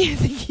 Right. I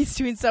think he's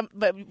doing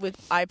but with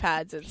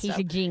iPads and stuff. He's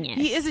a genius.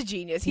 He is a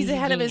genius. He's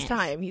ahead of his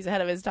time. He's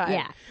ahead of his time.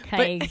 Yeah.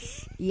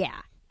 Because,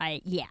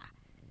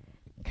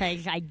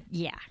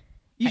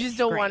 You just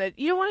don't want to.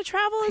 You don't want to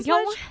travel as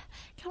much.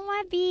 Don't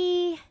want to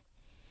be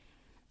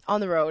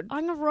on the road.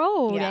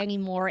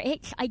 Anymore.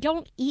 I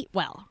don't eat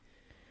well.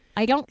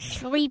 I don't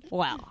sleep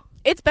well.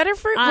 It's better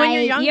for when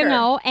you're younger. You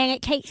know, and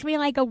it takes me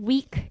like a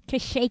week to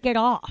shake it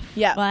off.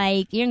 Yeah.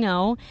 Like, you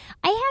know,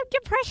 I have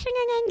depression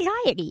and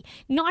anxiety.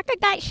 Not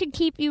that should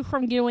keep you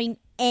from doing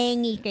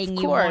anything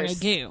you want to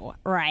do,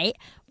 right?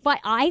 But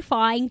I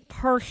find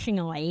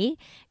personally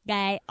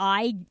that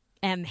I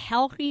am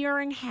healthier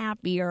and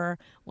happier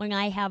when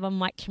I have a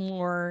much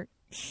more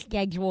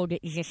scheduled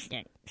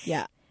existence.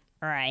 Yeah.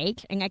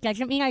 Right? And that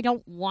doesn't mean I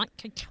don't want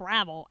to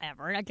travel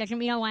ever. That doesn't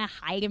mean I want to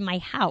hide in my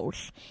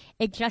house.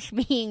 It just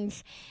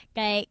means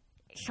that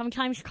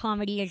sometimes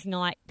comedy is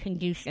not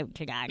conducive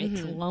to that.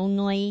 It's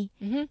lonely.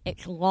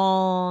 It's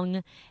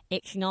long.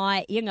 It's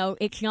not,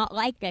 it's not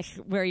like this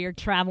where you're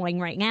traveling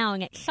right now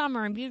and it's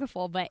summer and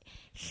beautiful, but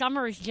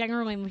summer is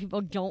generally when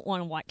people don't want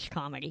to watch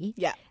comedy.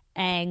 Yeah.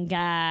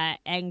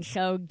 And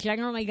so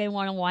generally they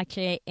want to watch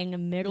it in the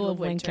middle of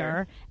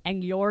winter,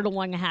 and you're the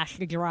one that has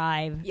to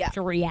drive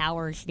 3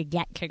 hours to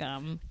get to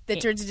them.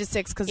 That turns into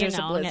 6 because there's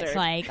a blizzard. And it's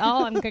like,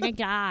 oh, I'm going to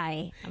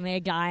die. I'm going to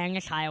die on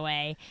this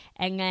highway.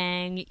 And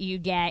then you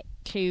get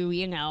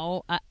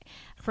to,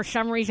 for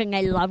some reason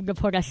they love to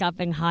put us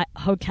up in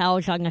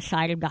hotels on the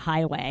side of the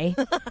highway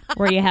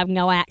where you have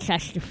no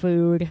access to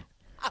food.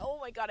 Oh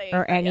my God, I hate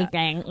or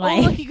anything. Yeah.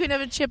 Like, look, you can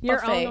have a chip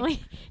buffet.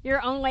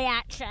 Your only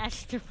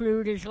access to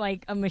food is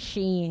like a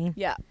machine.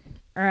 Yeah.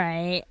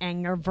 Right,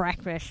 and your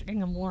breakfast in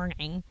the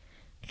morning.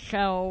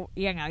 So,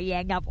 you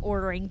end up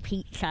ordering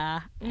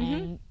pizza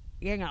and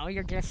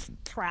you're just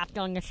trapped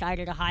on the side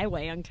of the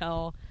highway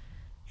until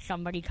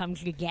somebody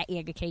comes to get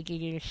you to take you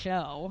to the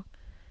show,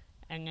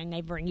 and then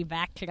they bring you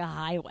back to the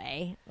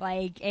highway.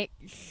 Like,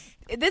 it's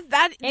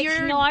not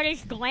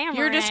as glamorous.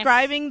 You're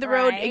describing the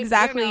road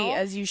exactly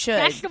as you should.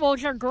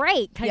 Festivals are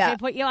great because they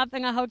put you up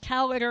in a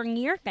hotel that are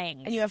near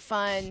things. And you have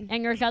fun.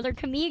 And there's other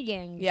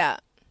comedians. Yeah.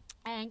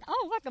 And,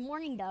 look, a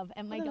mourning dove.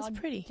 And my dog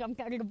jumped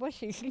out of the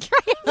bushes. It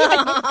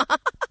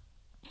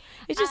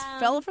just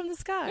fell from the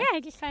sky. Yeah,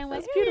 it just kind of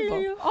went, That's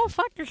beautiful. Oh,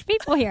 fuck, there's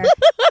people here.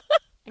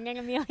 And then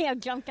Amelia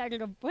jumped out of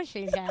the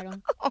bushes at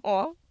him.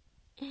 Aw.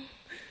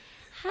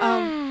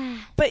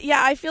 But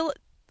yeah, I feel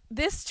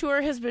this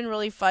tour has been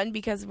really fun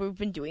because we've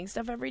been doing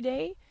stuff every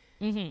day.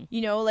 Mm-hmm.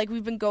 You know, like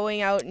we've been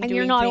going out and doing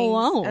you're not things,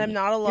 alone. And I'm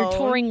not alone. You're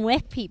touring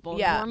with people.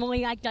 Yeah.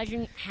 Normally that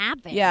doesn't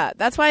happen. Yeah,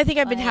 that's why I think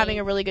I've been having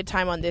a really good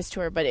time on this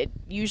tour. But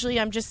usually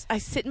I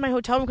sit in my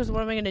hotel room because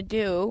what am I going to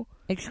do?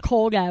 It's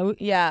cold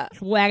out. Yeah.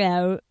 It's wet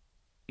out.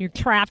 You're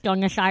trapped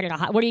on the side of the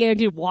highway. What are you going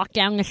to do? Walk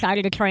down the side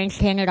of the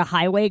Trans-Canada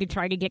Highway to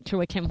try to get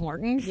to a Tim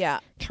Hortons? Yeah.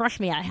 Trust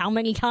me, how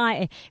many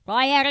times? If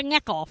I had a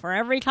nickel for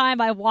every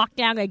time I walked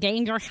down a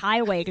dangerous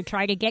highway to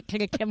try to get to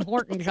the Tim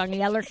Hortons on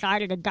the other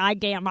side of the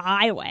goddamn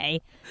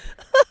highway.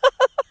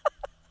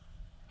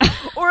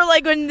 Or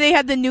like when they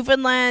had the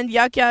Newfoundland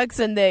Yuck Yucks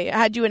and they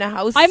had you in a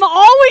house. I'm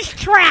always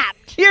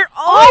trapped. You're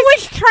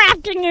always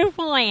trapped in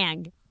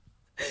Newfoundland.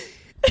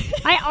 And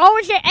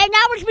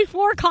that was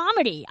before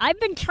comedy. I've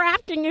been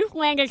trapped in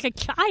Newfoundland as a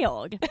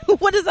child.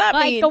 What does that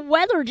mean? Like, the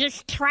weather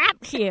just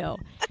traps you.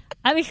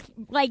 I was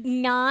like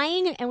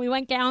 9, and we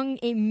went down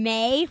in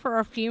May for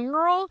a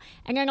funeral,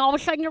 and then all of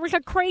a sudden there was a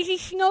crazy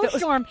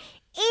snowstorm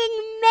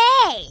in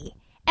May.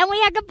 And we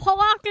had to pull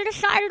off to the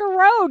side of the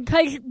road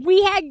because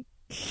we had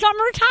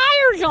summer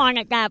tires on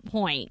at that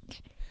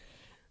point.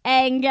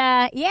 And,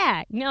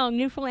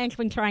 Newfoundland's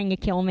been trying to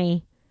kill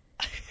me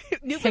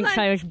since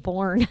I was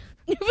born.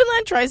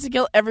 Newfoundland tries to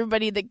kill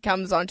everybody that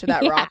comes onto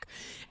that rock.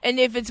 And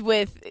if it's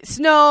with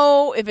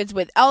snow, if it's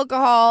with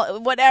alcohol,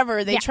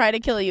 whatever, they try to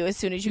kill you as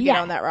soon as you get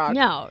on that rock.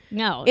 No.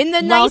 In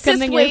the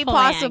nicest way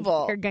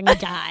possible. You're going to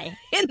die.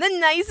 In the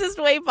nicest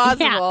way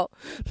possible.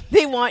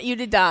 They want you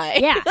to die.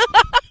 Yeah.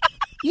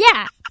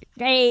 Yeah.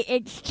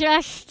 It's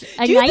just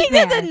a nightmare. Do you think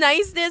that the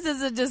niceness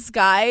is a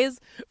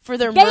disguise for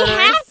their murders? They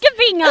have to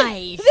be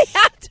nice. They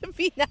have to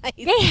be nice.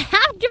 They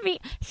have to be.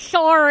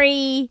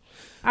 Sorry,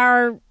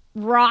 our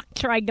rock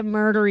tried to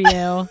murder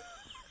you.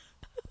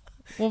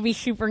 We'll be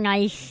super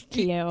nice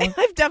to you.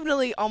 I've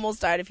definitely almost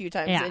died a few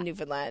times in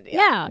Newfoundland.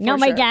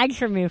 My dad's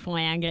from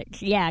Newfoundland.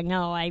 It's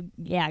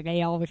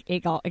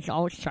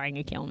always trying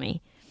to kill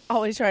me.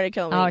 Always trying to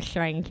kill me. Always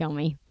trying to kill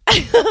me. Do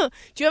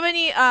you have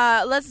any?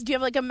 Do you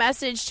have like a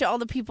message to all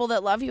the people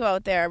that love you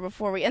out there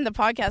before we end the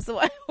podcast,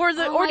 or do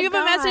you have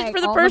a message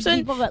for the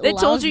person that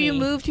told you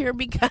moved here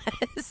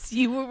because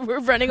you were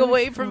running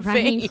away from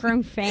fame?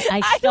 I'm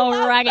still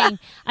running.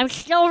 I'm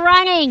still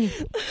running.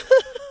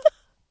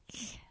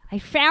 I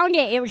found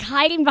it. It was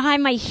hiding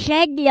behind my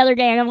shed the other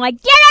day, and I'm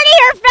like, get out of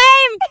here,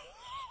 Fame!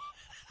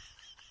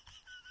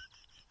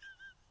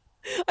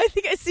 I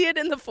think I see it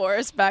in the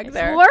forest back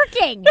there.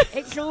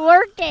 It's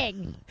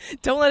lurking.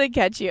 Don't let it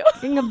catch you.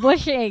 It's in the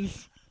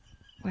bushes.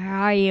 Where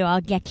are you?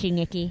 I'll get you,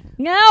 Nikki.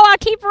 No, I'll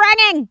keep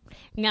running.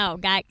 No,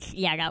 that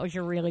was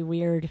a really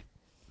weird.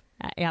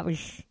 That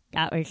was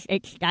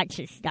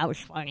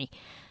funny.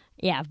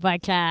 Yeah,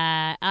 but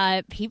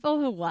people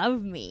who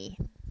love me,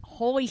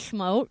 holy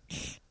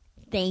smokes,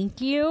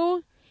 thank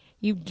you.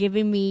 You've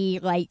given me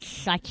like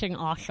such an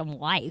awesome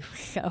life.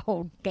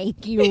 So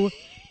thank you.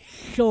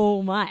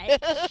 So much.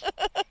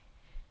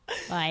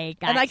 Like,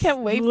 and I can't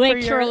wait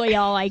literally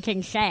all I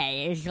can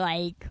say is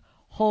like,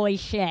 holy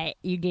shit,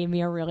 you gave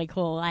me a really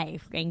cool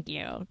life. Thank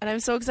you. And I'm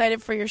so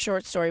excited for your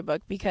short story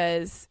book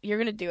because you're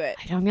going to do it.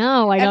 I don't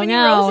know.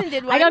 Rosen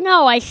did one. I don't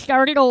know. I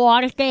started a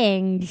lot of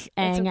things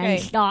and I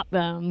stopped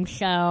them.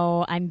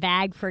 So I'm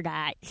bad for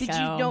that. Did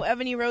you know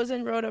Ebony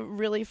Rosen wrote a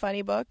really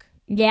funny book?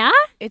 Yeah?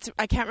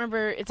 I can't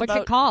remember. What's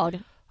it called?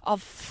 I'm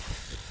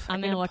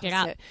going to look it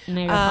up.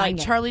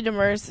 Charlie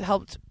Demers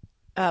helped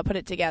put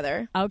it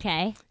together.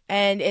 Okay.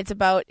 And it's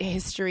about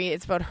history.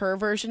 It's about her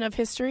version of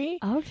history.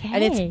 Okay.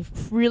 And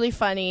it's really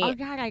funny. Oh,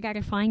 God, I got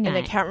to find that. And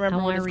I can't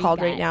remember what it's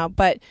called right now.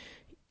 But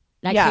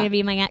that's going to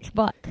be my next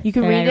book. You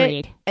can read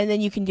it, and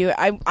then you can do it.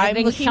 I'm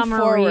looking summer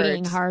forward.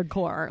 Reading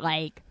hardcore.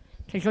 Like,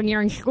 because when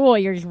you're in school,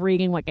 you're just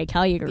reading what they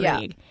tell you to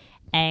read.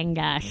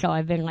 And so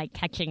I've been, like,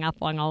 catching up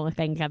on all the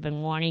things I've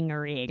been wanting to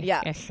read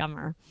this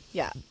summer.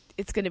 Yeah.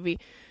 It's going to be...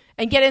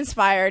 And get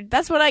inspired.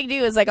 That's what I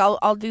do is like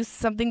I'll do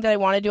something that I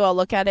want to do. I'll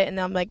look at it and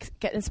I'm like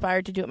get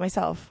inspired to do it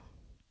myself.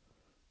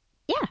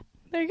 Yeah.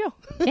 There you go.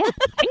 Yeah,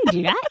 I can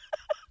do that.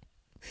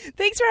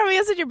 Thanks for having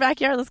us in your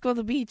backyard. Let's go to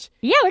the beach.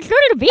 Yeah, let's go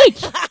to the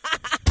beach.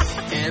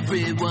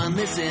 Everyone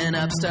listen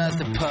up, start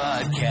the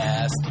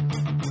podcast.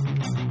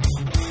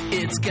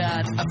 It's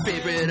got a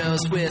favorite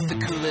host with the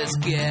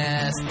coolest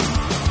guest.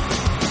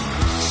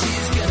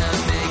 She's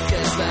gonna make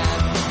us laugh.